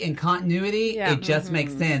 authenticity and continuity, it just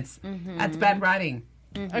makes sense. That's bad writing.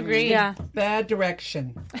 Agreed. Yeah, Bad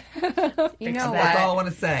direction. You know That's all I what? want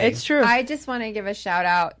to say. it's true. I just want to give a shout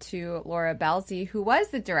out to Laura Belzy, who was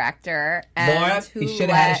the director, and Laura, who he should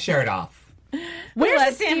have had let- his shirt off. Where's let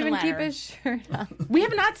the salmon Steven ladder? keep his shirt on. We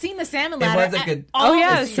have not seen the salmon It ladder. was a good. Oh,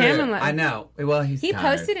 yeah, it's the salmon true. ladder. I know. Well, he's He tired.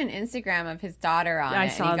 posted an Instagram of his daughter on I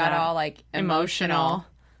it, saw and he got that. all like emotional.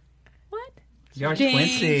 What? You're Jinx.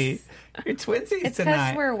 twinsies. You're twinsies It's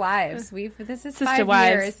tonight. because we're wives. This is Sister 5 wives.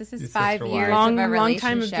 years. This is Your 5 sister years wives. of a long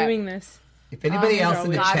time of relationship. doing this. If anybody Oh, else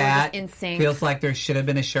in the God, we're chat just in sync. feels like there should have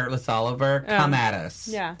been a shirtless Oliver, come at us.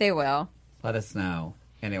 Yeah. They will. Let us know.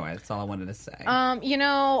 Anyway, that's all I wanted to say. You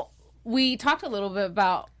know, we talked a little bit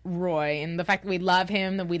about Roy and the fact that we love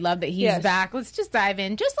him, that we love that he's Yes. back. Let's just dive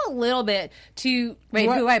in just a little bit to Wait,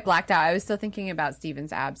 Roy. who I blacked out? I was still thinking about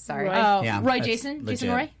Steven's abs. Sorry. Roy. Oh, Yeah, Roy that's Jason legit.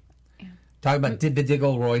 Roy. Talk about did the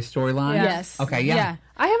Diggle Roy storyline? Yes. Okay, yeah.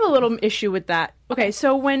 I have a little issue with that. Okay,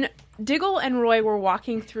 so when Diggle and Roy were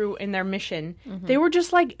walking through in their mission, they were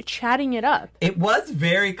just like chatting it up. It was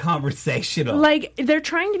very conversational. Like they're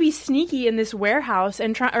trying to be sneaky in this warehouse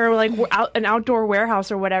and an outdoor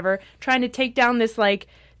warehouse or whatever, trying to take down this like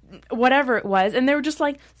whatever it was, and they were just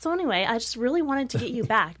like, so anyway, I just really wanted to get you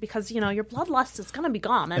back because your bloodlust is gonna be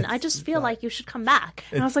gone, and I just feel like you should come back.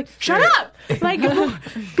 And I was like, shut up, like be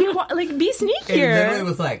It sneakier. literally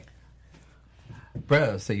was like,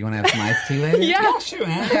 bro, so you want to have some iced tea later? Yeah. Sure,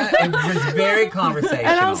 man. It was very conversational.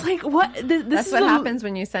 And I was like, what? This That's is what the, happens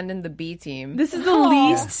when you send in the B team. This is the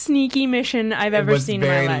least sneaky mission I've it ever was seen in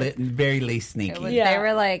very my life. very least sneaky. Yeah. They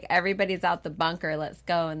were like, everybody's out the bunker, let's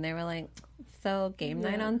go. And they were like, so game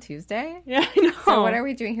night on Tuesday? Yeah, I know. So what are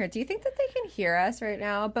we doing here? Do you think that they can hear us right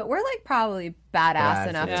now? But we're like probably badass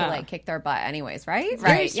enough yeah. to like kick their butt anyways, right?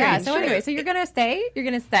 very Right. Yeah. strange. So anyway, so you're going to stay? You're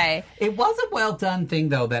going to stay. It was a well done thing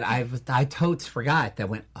though that I totes forgot that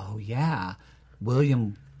went, oh yeah,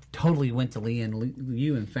 William totally went to Lee and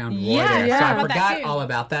you and found Roy Yeah, there. yeah. So I About that forgot too. all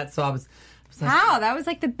about that. So I was like, How? That was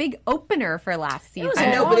like the big opener for last season. was I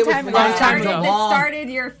a know, long but it was time a ago. long That time started, ago. that started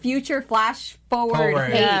your future flash forward.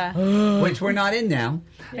 Forward. hate. Yeah. Which we're not in now.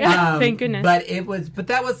 Yeah, thank goodness. But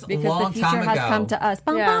that was Because a long the future time has ago. come to us.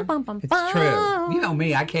 Bum, Yeah. bum, bum, bum, It's bum. true. You know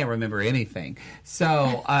me, I can't remember anything.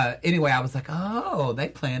 So anyway, I was like, oh, they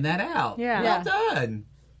planned that out. Yeah. Well done.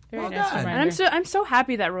 Very Well nice done. reminder. And I'm so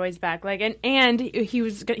happy that Roy's back. Like, and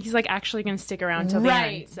he's like actually going to stick around till the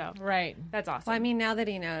Right. end. So Right. that's awesome. Well, I mean, now that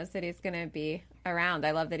he knows that he's going to be around,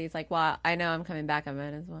 I love that he's like, well, I know I'm coming back. I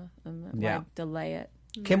might as well. Yeah. Delay it.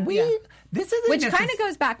 Can we? This isn't Which kind of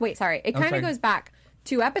goes back. Wait, sorry. It kind sorry. of goes back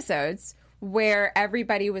 2 episodes where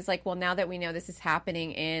everybody was like, well, now that we know this is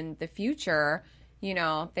happening in the future, they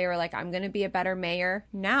were like, I'm going to be a better mayor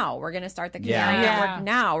now. We're going to start the Canary Yeah. Network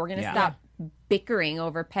now. We're going to Yeah. stop bickering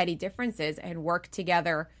over petty differences and work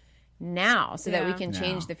together now so that we Yeah. can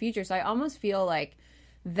change Yeah. the future. So I almost feel like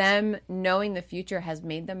them knowing the future has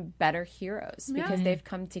made them better heroes because they've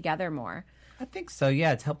come together more. I think so.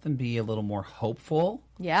 Yeah, it's helped them be a little more hopeful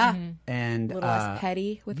Yeah. and A little less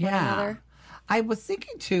petty with one yeah. another. I was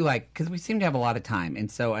thinking too, like, because we seem to have a lot of time, and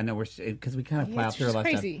so I know because we kind of plow it's through a just lot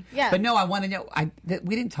crazy. of stuff. Yeah. But no, I want to know.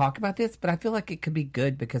 We didn't talk about this, but I feel like it could be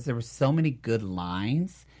good because there were so many good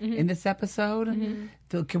lines in this episode.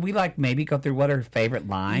 So can we maybe go through what are her favorite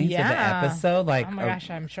lines of the Yeah. episode? Like, Oh my gosh,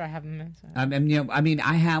 I'm sure I have them. I mean,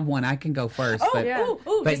 I have one. I can go first. but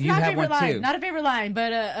It's you not a have favorite one line. too. Not a favorite line,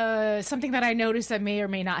 but something that I noticed that may or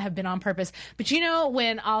may not have been on purpose. But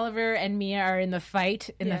when Oliver and Mia are in the fight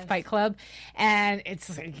the fight club, and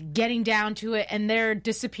it's like getting down to it, and their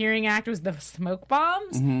disappearing act was the smoke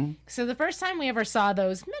bombs. Mm-hmm. So the first time we ever saw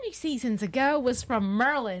those many seasons ago was from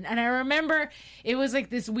Merlin, and I remember it was like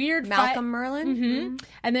this weird Malcolm Merlin. Mm-hmm.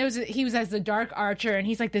 And he was as the Dark Archer, and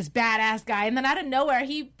he's like this badass guy, and then out of nowhere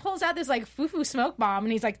he pulls out this like foo-foo smoke bomb,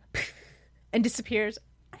 and he's like, and disappears.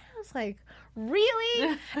 I was like,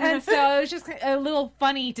 really? And so it was just a little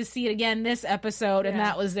funny to see it again this episode, and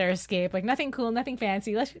that was their escape. Like nothing cool, nothing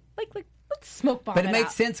fancy. Let's smoke bomb. But it makes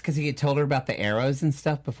out. sense because he had told her about the arrows and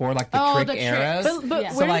stuff before, like the trick the trick. arrows. But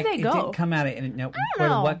Yeah. where like, did they it go? didn't come out of where know. did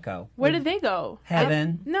what go? Where did they go?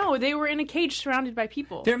 Heaven. No, they were in a cage surrounded by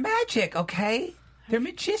people. They're magic, okay? They're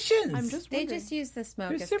magicians. I'm just They wondering. just used the smoke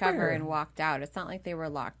They're as cover superhero. and walked out. It's not like they were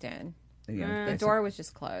locked in. Yeah, The door was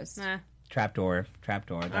just closed. trapdoor. That's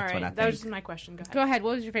All right, what I think. that was my question. Go ahead. Go ahead.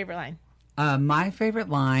 What was your favorite line? My favorite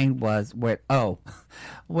line was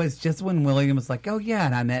was just when William was like, "Oh yeah,"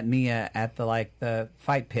 and I met Mia at the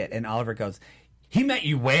fight pit, and Oliver goes, "He met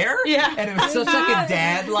you where?" Yeah. And it was such like a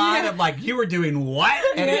dad line of like, "You were doing what?"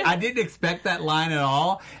 And I didn't expect that line at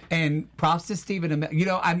all. And props to Stephen Amell. You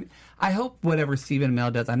know, I hope whatever Stephen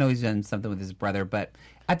Amell does. I know he's done something with his brother, but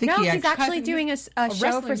I think No, he he's actually doing a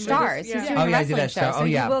show for Stars. Yeah. He's doing Oh, a yeah, I did wrestling that show, show. so Oh,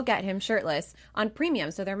 yeah. you will get him shirtless on premium.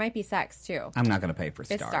 So there might be sex too. I'm not going to pay for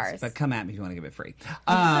It's stars, Stars. but come at me if you want to give it free.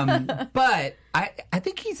 But I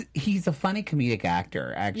think he's a funny comedic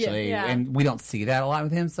actor, actually, Yeah. and we don't see that a lot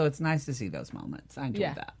with him, so it's nice to see those moments. I enjoy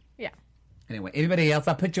Yeah. that. Yeah. Anyway, anybody else?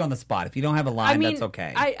 I'll put you on the spot. If you don't have a line, I mean, that's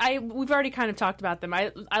okay. we've already kind of talked about them.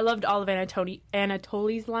 I loved all of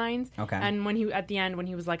Anatoly's lines. Okay. And when he at the end when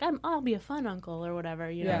he was like, I'll be a fun uncle or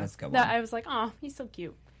whatever, you know. that's a good That one. I was like, oh, he's so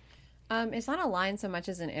cute. It's not a line so much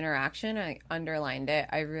as an interaction. I underlined it.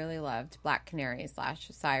 I really loved Black Canary /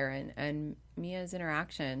 Siren and Mia's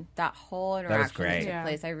interaction. That whole interaction great. that took Yeah.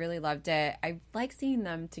 place. I really loved it. I like seeing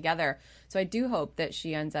them together. So I do hope that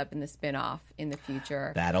she ends up in the spin-off in the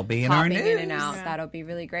future. That'll be in our Popping in and news. out. That'll be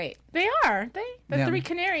really great. They are. The Yeah. three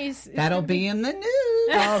canaries. That'll be in the news.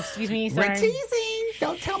 Oh, excuse me. We're Sorry. teasing.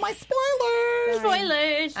 Don't tell my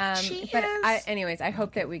spoilers. Spoilers. But anyways, I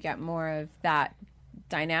hope that we get more of that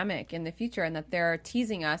dynamic in the future and that they're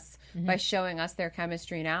teasing us by showing us their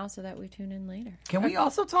chemistry now so that we tune in later. Can we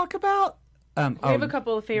also talk about? We have a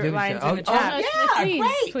couple of favorite lines in the chat. Oh, yeah,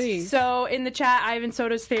 great. Please. So in the chat, Ivan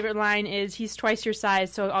Soto's favorite line is, "He's twice your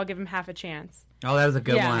size, so I'll give him half a chance." Oh, that was a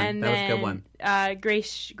good one. And That was then, a good one.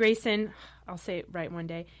 Grayson, I'll say it right one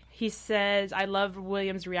day. He says, "I love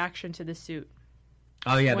William's reaction to the suit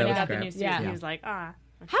Oh yeah, when that he was got great. the new suit." Yeah. He was like, ah."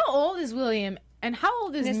 How old is William? And how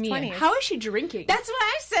old is In his Mia? 20s. How is she drinking? That's what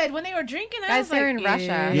I said when they were drinking. I Guys, was they're like, in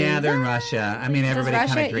Russia. Yeah, they're in Russia. I mean, everybody kind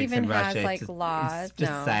Russia of drinks even in Russia. has, It's like, just- laws? It's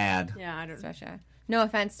just No. sad. Yeah, I don't It's know. Russia. No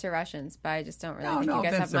offense to Russians, but I just don't really No, think no you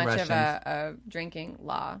guys offense have to much of a drinking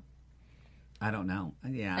law. I don't know.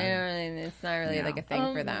 Yeah. I don't really, it's not really Yeah. like a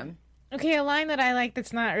thing for them. Okay, a line that I like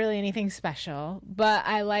that's not really anything special, but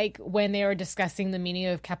I like when they were discussing the meaning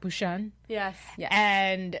of capuchon. Yes.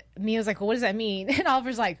 And Mia's like, well, what does that mean? And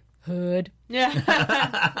Oliver's like, hood.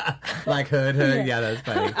 Yeah. Like hood. Yeah, that's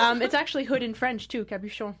funny. It's actually hood in French too.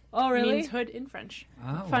 Capuchon. Oh, really? Means hood in French.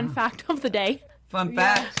 Oh, Fun wow. fact of the day. Fun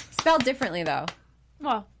fact. Spelled differently, though.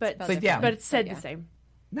 Well, but But yeah. but it's said Yeah. the same.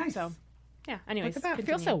 Nice. So, yeah. Anyways, Look at that. It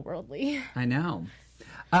feels so worldly. I know.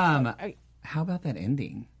 How about that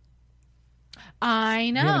ending? I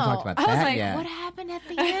know. haven't talked about I was that like, yet. what happened at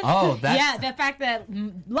the end? Oh, that's yeah, the fact that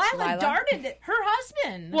Lila darted her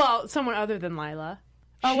husband. Well, someone other than Lila.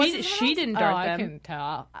 was she it someone she else? didn't Oh, dart I them. couldn't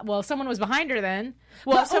tell. Well, someone was behind her then.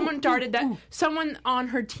 Well, someone darted that. Someone on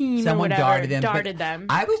her team or someone whatever darted them. but them.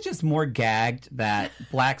 I was just more gagged that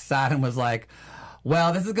Black Sodom was like,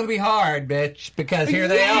 well, this is going to be hard, bitch, because here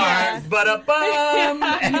they are. Ba-da-bum.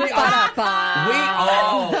 And we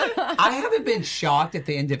all, I haven't been shocked at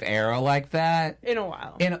the end of Arrow like that. In a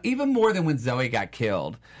while. And even more than when Zoe got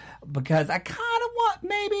killed. Because I kind of want,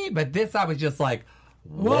 maybe, but this I was just like,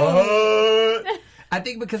 what? I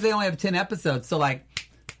think because they only have 10 episodes, so like,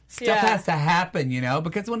 stuff has to happen, you know?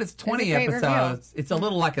 Because when it's 20 great episodes, it's a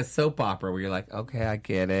little like a soap opera where you're like, okay, I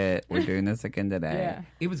get it. We're doing this again today. Yeah.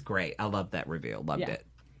 It was great. I loved that reveal. Loved it.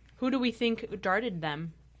 Who do we think darted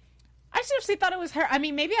them? I seriously thought it was her. I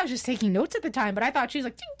mean, maybe I was just taking notes at the time, but I thought she was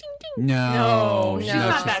like, ding, ding, ding. No, she's she's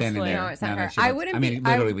not that standing slim. there. No, it's not her. she I wasn't. wouldn't I mean, be-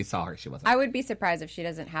 literally, I- we saw her. She wasn't. I would be surprised if she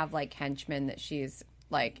doesn't have, like, henchmen that she's,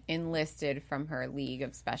 like, enlisted from her League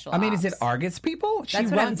of Special I mean, is it Ops. Argus people? She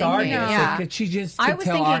That's what I'm runs thinking, Argus. yeah. So could she just I could was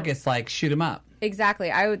tell thinking- Argus, like, shoot him up? Exactly.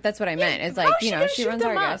 That's what I meant. It's like, How is you know, gonna she shoot runs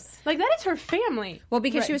them Argus. up? Like, that is her family. Well,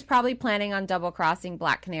 because she was probably planning on double-crossing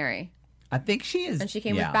Black Canary. I think she is. And she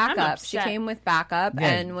came yeah. with backup. She upset. came with backup. Yeah.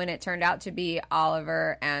 And when it turned out to be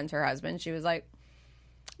Oliver and her husband, she was like,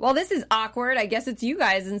 well, this is awkward. I guess it's you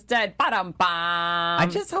guys instead. Ba-dum-bum. I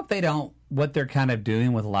just hope they don't. What they're kind of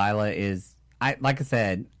doing with Lila is, like I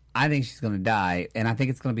said, I think she's going to die, and I think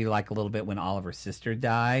it's going to be like a little bit when Oliver's sister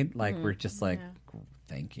died. Like we're just like,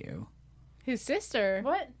 thank you, His sister.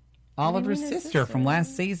 What? Oliver's sister from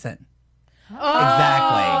last season.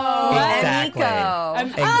 Oh. Exactly. And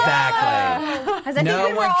Exactly. Nico. Exactly. I Because I No think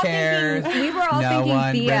we were one all cares. thinking, we were all No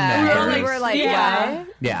one thinking Thea. remembers. We were like, Yeah. what?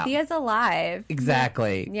 Yeah. Thea's alive.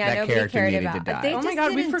 Exactly. Yeah, that nobody character cared needed about. to die. They Oh my just God,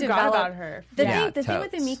 we didn't forgot develop- about her. The Yeah, thing with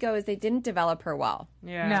totes. Emiko is they didn't develop her well.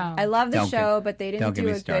 Yeah. No. I love the Don't show, get- but they don't didn't get do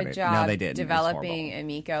me a started. good No, job they didn't. It was developing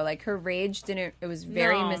Emiko. Like her rage didn't. It was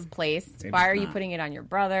very No. misplaced. It Why was are you not. putting it on your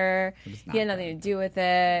brother? was He had not nothing good. to do with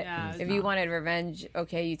it. Yeah, it was If you wanted revenge,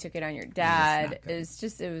 okay, you took it on your dad. not good. It was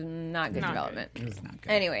not good Not development. It was not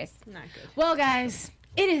good. Anyways, Not good. Well, guys,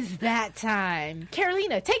 it is that time.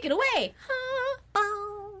 Carolina, take it away.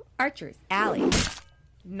 Archer's Alley.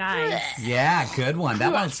 Nice. Yeah, good one.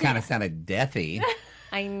 That one kind of sounded deathy.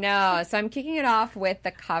 I know. So I'm kicking it off with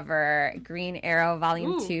the cover, Green Arrow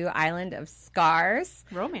Volume 2, Island of Scars.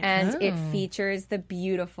 Romance. And it features the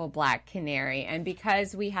beautiful Black Canary. And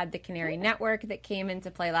because we had the Canary Network that came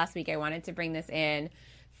into play last week, I wanted to bring this in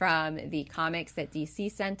from the comics that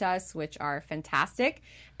DC sent us, which are fantastic.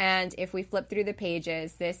 And if we flip through the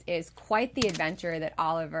pages, this is quite the adventure that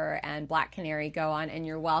Oliver and Black Canary go on. And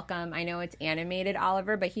you're welcome. I know it's animated,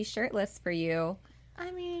 Oliver, but he's shirtless for you. I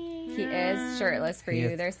mean, He is shirtless for He you.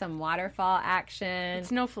 is. There's some waterfall action. It's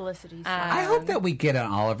no Felicity. I hope that we get an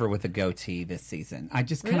Oliver with a goatee this season. I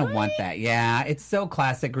just kind of want that. Yeah, it's so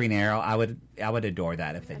classic Green Arrow. I would adore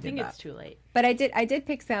that if they I did think that. it's too late. But I did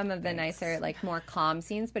pick some of the nicer, like more calm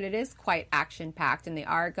scenes, but it is quite action packed, and they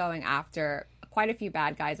are going after quite a few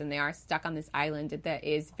bad guys, and they are stuck on this island that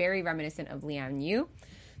is very reminiscent of Lian Yu.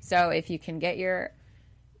 So if you can get your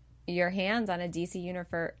hands on a DC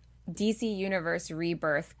Universe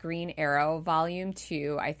Rebirth Green Arrow Volume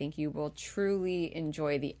 2, I think you will truly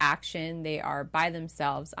enjoy the action. They are by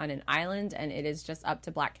themselves on an island, and it is just up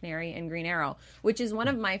to Black Canary and Green Arrow, which is one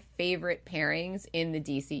of my favorite pairings in the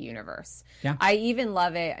DC Universe. Yeah. I even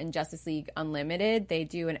love it in Justice League Unlimited. They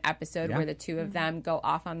do an episode Yeah. where the two of them go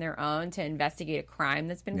off on their own to investigate a crime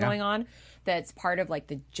that's been going on that's part of like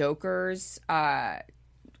the Joker's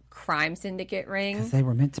crime syndicate ring. Because they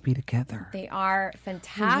were meant to be together. They are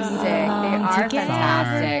fantastic. They are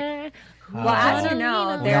fantastic. Well, as you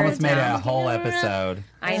know, We there's almost made a whole episode.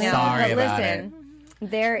 I know, Sorry but about it. listen,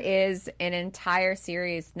 there is an entire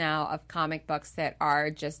series now of comic books that are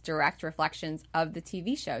just direct reflections of the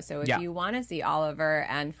TV show. So if Yeah. you want to see Oliver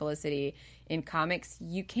and Felicity in comics,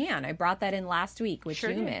 you can. I brought that in last week, which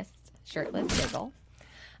you missed. Shirtless Diggle.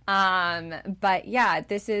 But yeah,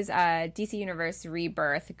 this is DC Universe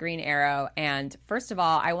Rebirth Green Arrow. And first of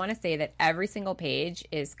all, I want to say that every single page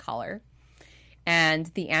is color. And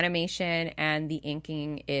the animation and the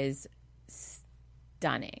inking is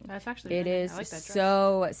stunning. That's actually It nice. is I like that dress.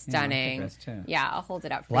 so stunning. dress, too. Yeah, I'll hold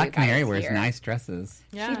it up for you Black guys Canary wears here. nice dresses.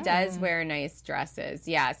 Yeah. She does wear nice dresses.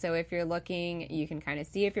 Yeah, so if you're looking, you can kind of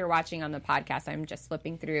see if you're watching on the podcast. I'm just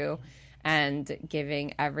flipping through and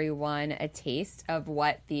giving everyone a taste of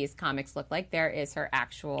what these comics look like. There is her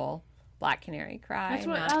actual Black Canary cry, That's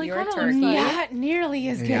what not Allie your kinda turkey. looks like. not nearly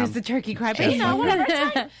as good Yeah. as the turkey cry, but you know, whatever. It's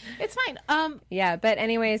fine. It's fine. Yeah, but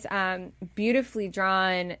anyways, beautifully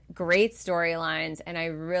drawn, great storylines, and I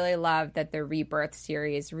really love that the Rebirth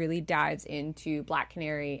series really dives into Black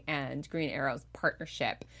Canary and Green Arrow's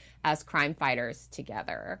partnership as crime fighters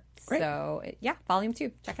together. Great. So, yeah, Volume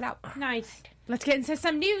 2. Check it out. Nice. Let's get into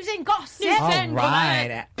some news and gossip. All and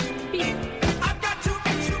right.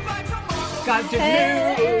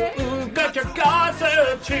 Got your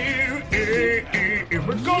gossip too.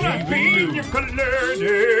 We're gonna be your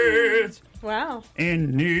colors Wow.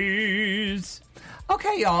 in news.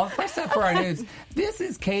 Okay, y'all. First up for our news, this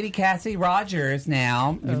is Katie Cassie Rogers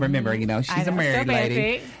now. Remember, she's a married so lady.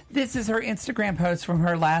 fancy. This is her Instagram post from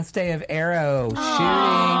her last day of Arrow shooting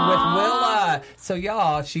with Willa. So,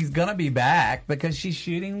 y'all, she's going to be back because she's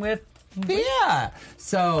shooting with Thea.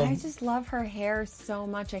 So, I just love her hair so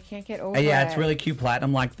much. I can't get over it. yeah, it's really cute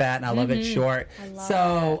platinum like that, and I love it short.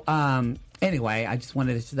 Anyway, I just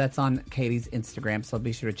wanted to, that's on Katie's Instagram, so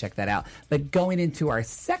be sure to check that out. But going into our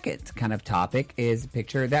second kind of topic is a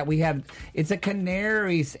picture that we have. It's a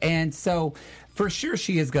Canaries, and so for sure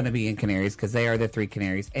she is going to be in Canaries because they are the three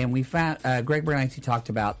Canaries. And we found, Greg Berlanti talked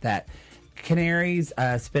about that Canaries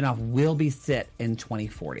spinoff will be set in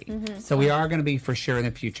 2040. So we are going to be for sure in the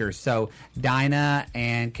future. So Dinah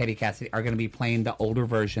and Katie Cassidy are going to be playing the older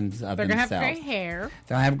versions of They're going to have themselves. gray hair.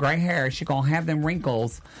 They'll have gray hair. She's going to have them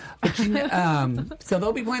wrinkles. But so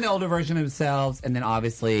they'll be playing the older version of themselves, and then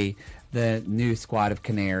obviously the new squad of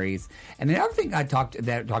Canaries. And the other thing I talked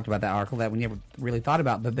about that article that we never really thought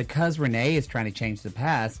about, but because Renee is trying to change the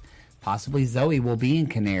past, possibly Zoe will be in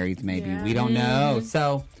Canaries maybe. Yeah. We don't know.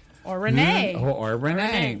 So... Or Renee. Or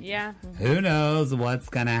Renee. Yeah. Who knows what's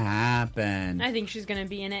going to happen? I think she's going to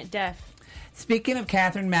be in it deaf. Speaking of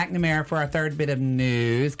Catherine McNamara, for our third bit of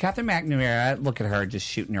news, Catherine McNamara, look at her just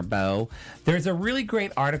shooting her bow. There's a really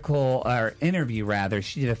great article, or interview rather.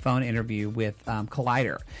 She did a phone interview with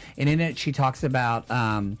Collider, and in it she talks about the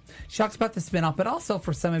spinoff. But also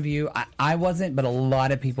for some of you, I wasn't, but a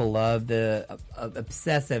lot of people love the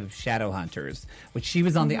obsessive Shadowhunters, which she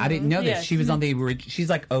was on the. I didn't know this. Yes. She was on the. She's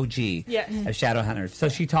like OG of Shadowhunters. So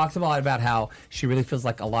she talks a lot about how she really feels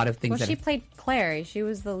like a lot of things. Well, she played Clary. She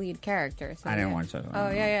was the lead character. So I didn't watch that. Oh,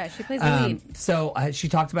 yeah. She plays the lead. So she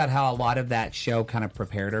talked about how a lot of that show kind of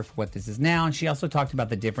prepared her for what this is now, and she also talked about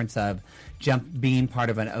the difference of being part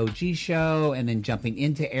of an OG show and then jumping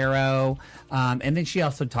into Arrow, and then she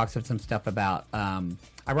also talks about some stuff about,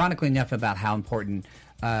 ironically enough, about how important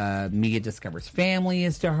Mia Discover's family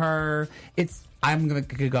is to her. I'm going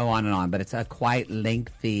to go on and on, but it's a quite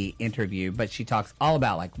lengthy interview. But she talks all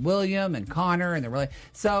about like William and Connor, and they're really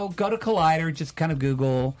so. Go to Collider, just kind of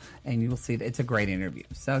Google, and you will see that it's a great interview.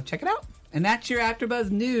 So check it out. And that's your AfterBuzz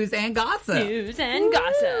news and gossip. News and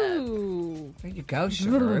gossip. There you go,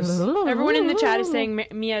 Sugars. Everyone in the chat is saying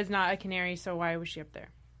Mia is not a canary, so why was she up there?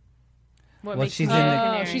 What Well, makes she's Mia in a the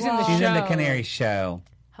canary? she's in the she's in the show. Canary show.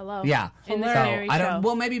 Hello. Yeah, In the so Canary I don't. show.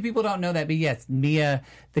 Well, maybe people don't know that, but yes, Mia,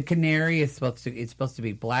 the Canary is supposed to. It's supposed to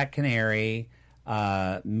be Black Canary,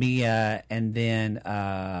 Mia, and then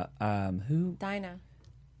who? Dinah.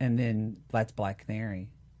 And then that's Black Canary.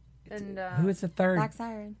 And Who is the third? Black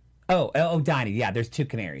Siren. Oh, Dinah. Yeah, there's two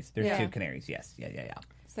canaries. There's Yeah. two canaries. Yes, yeah.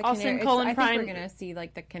 It's the Also in Canary- Colin I think Prime- we're going to see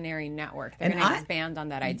like the Canary Network. They're And going to I- expand on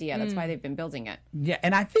that idea. That's why they've been building it. Yeah,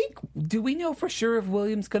 and I think. Do we know for sure if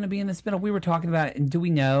William's going to be in the spinoff? We were talking about it, and do we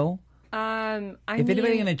know? If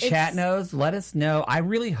anybody in the chat knows, let us know. I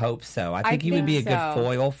really hope so. I think he would be a think good so.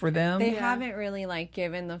 foil for them. They haven't really like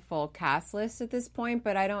given the full cast list at this point,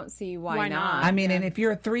 but I don't see why not. I mean, and if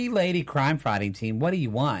you're a 3-lady crime fighting team, what do you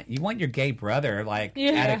want? You want your gay brother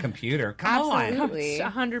at a computer. Come on. Absolutely.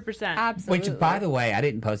 100%. Absolutely. Which, by the way, I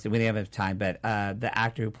didn't post it. We didn't have time, but the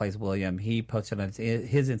actor who plays William, he posted on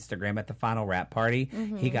his Instagram at the final wrap party.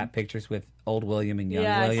 He got pictures with old William and young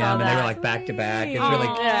Yeah, I William, saw and they were that. like back to back. It was Aw. really,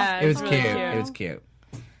 Yeah, it was it's really cute. cute. It was cute.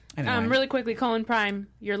 Anyway. Really quickly, Colin Prime,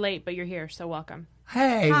 you're late, but you're here, so welcome.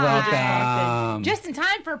 Hey, welcome. Just in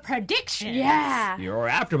time for predictions. Yeah. Your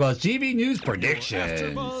AfterBuzz TV news predictions.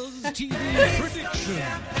 TV prediction.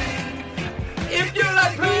 If you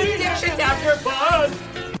like predictions,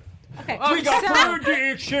 AfterBuzz. Okay. We got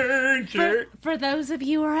predictions. For those of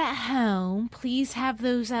you who are at home, please have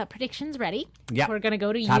those predictions ready. Yep. We're going to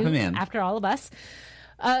go to Type you 'em in. after all of us.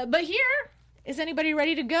 But here, is anybody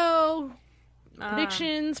ready to go?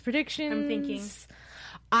 Predictions. I'm thinking.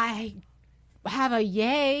 I have a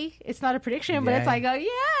yay. It's not a prediction, but it's Yay. like a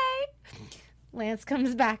yay. Lance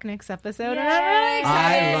comes back next episode. Yay. And I'm really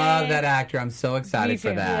excited. I love that actor. I'm so excited Me for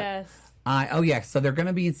too. that. Yes. So they're going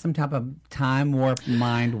to be in some type of time warp,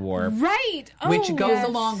 mind warp, Right. which Oh, goes yes.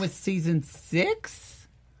 along with season 6.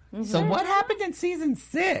 So what happened in season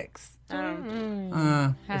 6?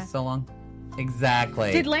 It's so long.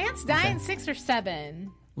 Exactly. Did Lance die in 6 or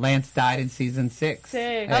 7? Lance died in season 6.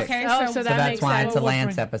 Six. Okay, so so that that's makes why sense. it's a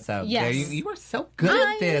Lance episode. Yes. There you are so good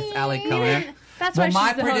at this, Ali Kona. That's Well, why my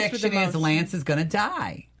she's the host with prediction the is most. Lance is going to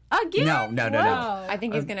die. Again? No. Whoa. I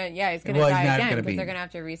think he's gonna. Yeah, he's gonna well, he's die not again gonna because be. they're gonna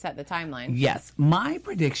have to reset the timeline. Yes, my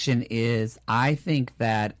prediction is I think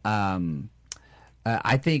that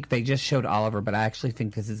I think they just showed Oliver, but I actually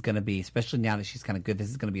think this is going to be, especially now that she's kind of good, this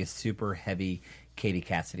is going to be a super heavy Katie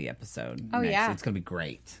Cassidy episode. Oh, next. yeah. It's going to be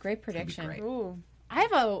great. Great prediction. Great. Ooh. I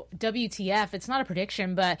have a WTF. It's not a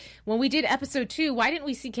prediction, but when we did episode 2, why didn't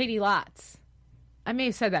we see Katie Lotz? I may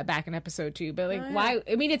have said that back in episode 2, but why?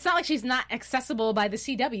 I mean, it's not like she's not accessible by the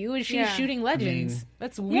CW. Is she Yeah. shooting Legends? I mean-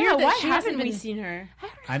 That's Yeah, weird. why that she haven't hasn't we been seen her?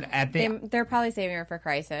 I think, They're probably saving her for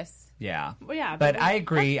Crisis. yeah. Well, yeah, But I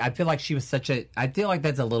agree. I feel like she was I feel like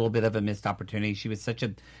that's a little bit of a missed opportunity. She was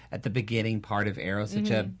at the beginning part of Arrow,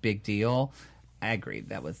 such a big deal. I agree.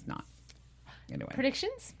 That was not. Anyway.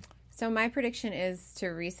 Predictions? So my prediction is to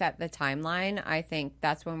reset the timeline. I think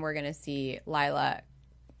that's when we're gonna see Lila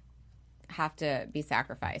have to be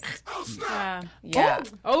sacrificed. Yeah.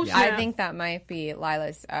 Oh, I snap. think that might be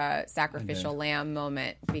Lila's sacrificial lamb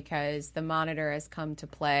moment because the Monitor has come to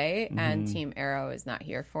play and Team Arrow is not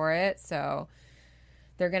here for it. So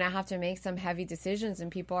they're going to have to make some heavy decisions and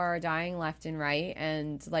people are dying left and right.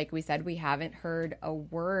 And like we said, we haven't heard a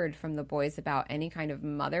word from the boys about any kind of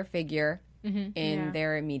mother figure in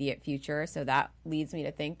their immediate future. So that leads me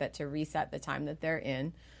to think that to reset the time that they're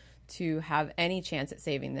in, to have any chance at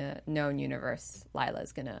saving the known universe,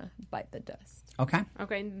 Lila's going to bite the dust. Okay.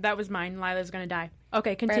 Okay, that was mine. Lila's going to die.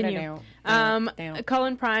 Okay, continue. Down.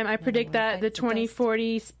 Cullen Prime, I predict that the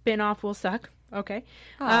 2040 spin-off will suck. Okay.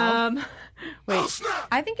 Wait.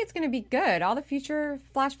 I think it's going to be good. All the future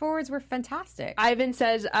flash forwards were fantastic. Ivan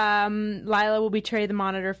says Lila will betray the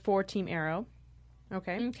Monitor for Team Arrow.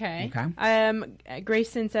 Okay. Okay.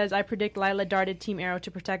 Grayson says, I predict Lila darted Team Arrow to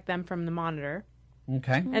protect them from the Monitor.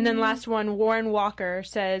 Okay. And then last one, Warren Walker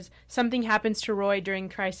says, something happens to Roy during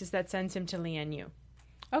Crisis that sends him to Lian Yu.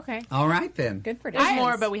 Okay. All right, then. Good There's prediction.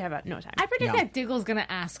 more, but we have no time. I predict No. that Diggle's going to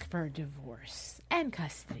ask for a divorce and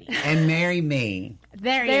custody. And marry me.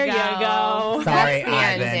 There There you you go. go. Sorry, That's the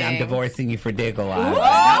Ivan. I'm ending. divorcing you for Diggle, Ivan.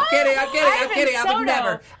 I'm kidding. I Soto. would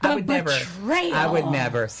never. I would never. betrayal. I would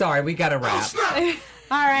never. Sorry, we got to wrap.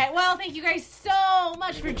 All right. Well, thank you guys so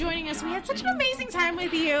much for joining us. We had such an amazing time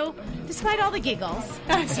with you, despite all the giggles.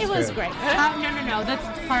 It was great. No. That's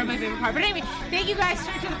part of my favorite part. But anyway, thank you guys.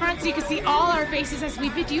 Turn to the front so you can see all our faces as we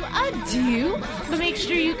bid you adieu. But make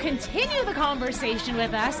sure you continue the conversation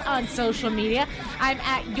with us on social media. I'm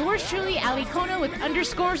at yours truly, Ali Kona, with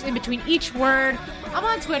underscores in between each word. I'm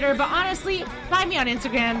on Twitter, but honestly, find me on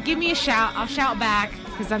Instagram. Give me a shout. I'll shout back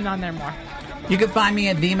because I'm on there more. You can find me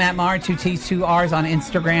at VMatMar, 2 T's, 2 R's on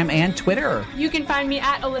Instagram and Twitter. You can find me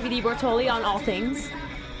at Olivia Di Bortoli on all things.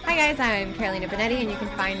 Hi, guys. I'm Carolina Benetti, and you can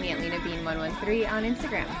find me at LenaBean113 on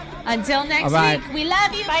Instagram. Until next All right. week, we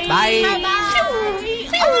love you. Bye. Bye.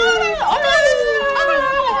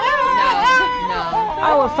 No.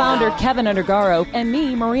 Our founder, Kevin Undergaro, and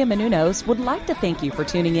me, Maria Menounos, would like to thank you for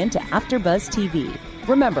tuning in to AfterBuzz TV.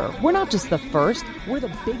 Remember, we're not just the first, we're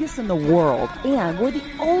the biggest in the world, and we're the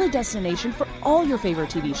only destination for all your favorite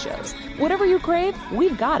TV shows. Whatever you crave,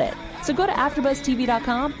 we've got it. So go to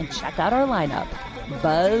AfterBuzzTV.com and check out our lineup.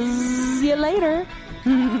 Buzz you later.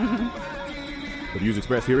 The views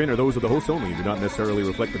expressed herein are those of the hosts only and do not necessarily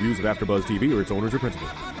reflect the views of AfterBuzz TV or its owners or principals.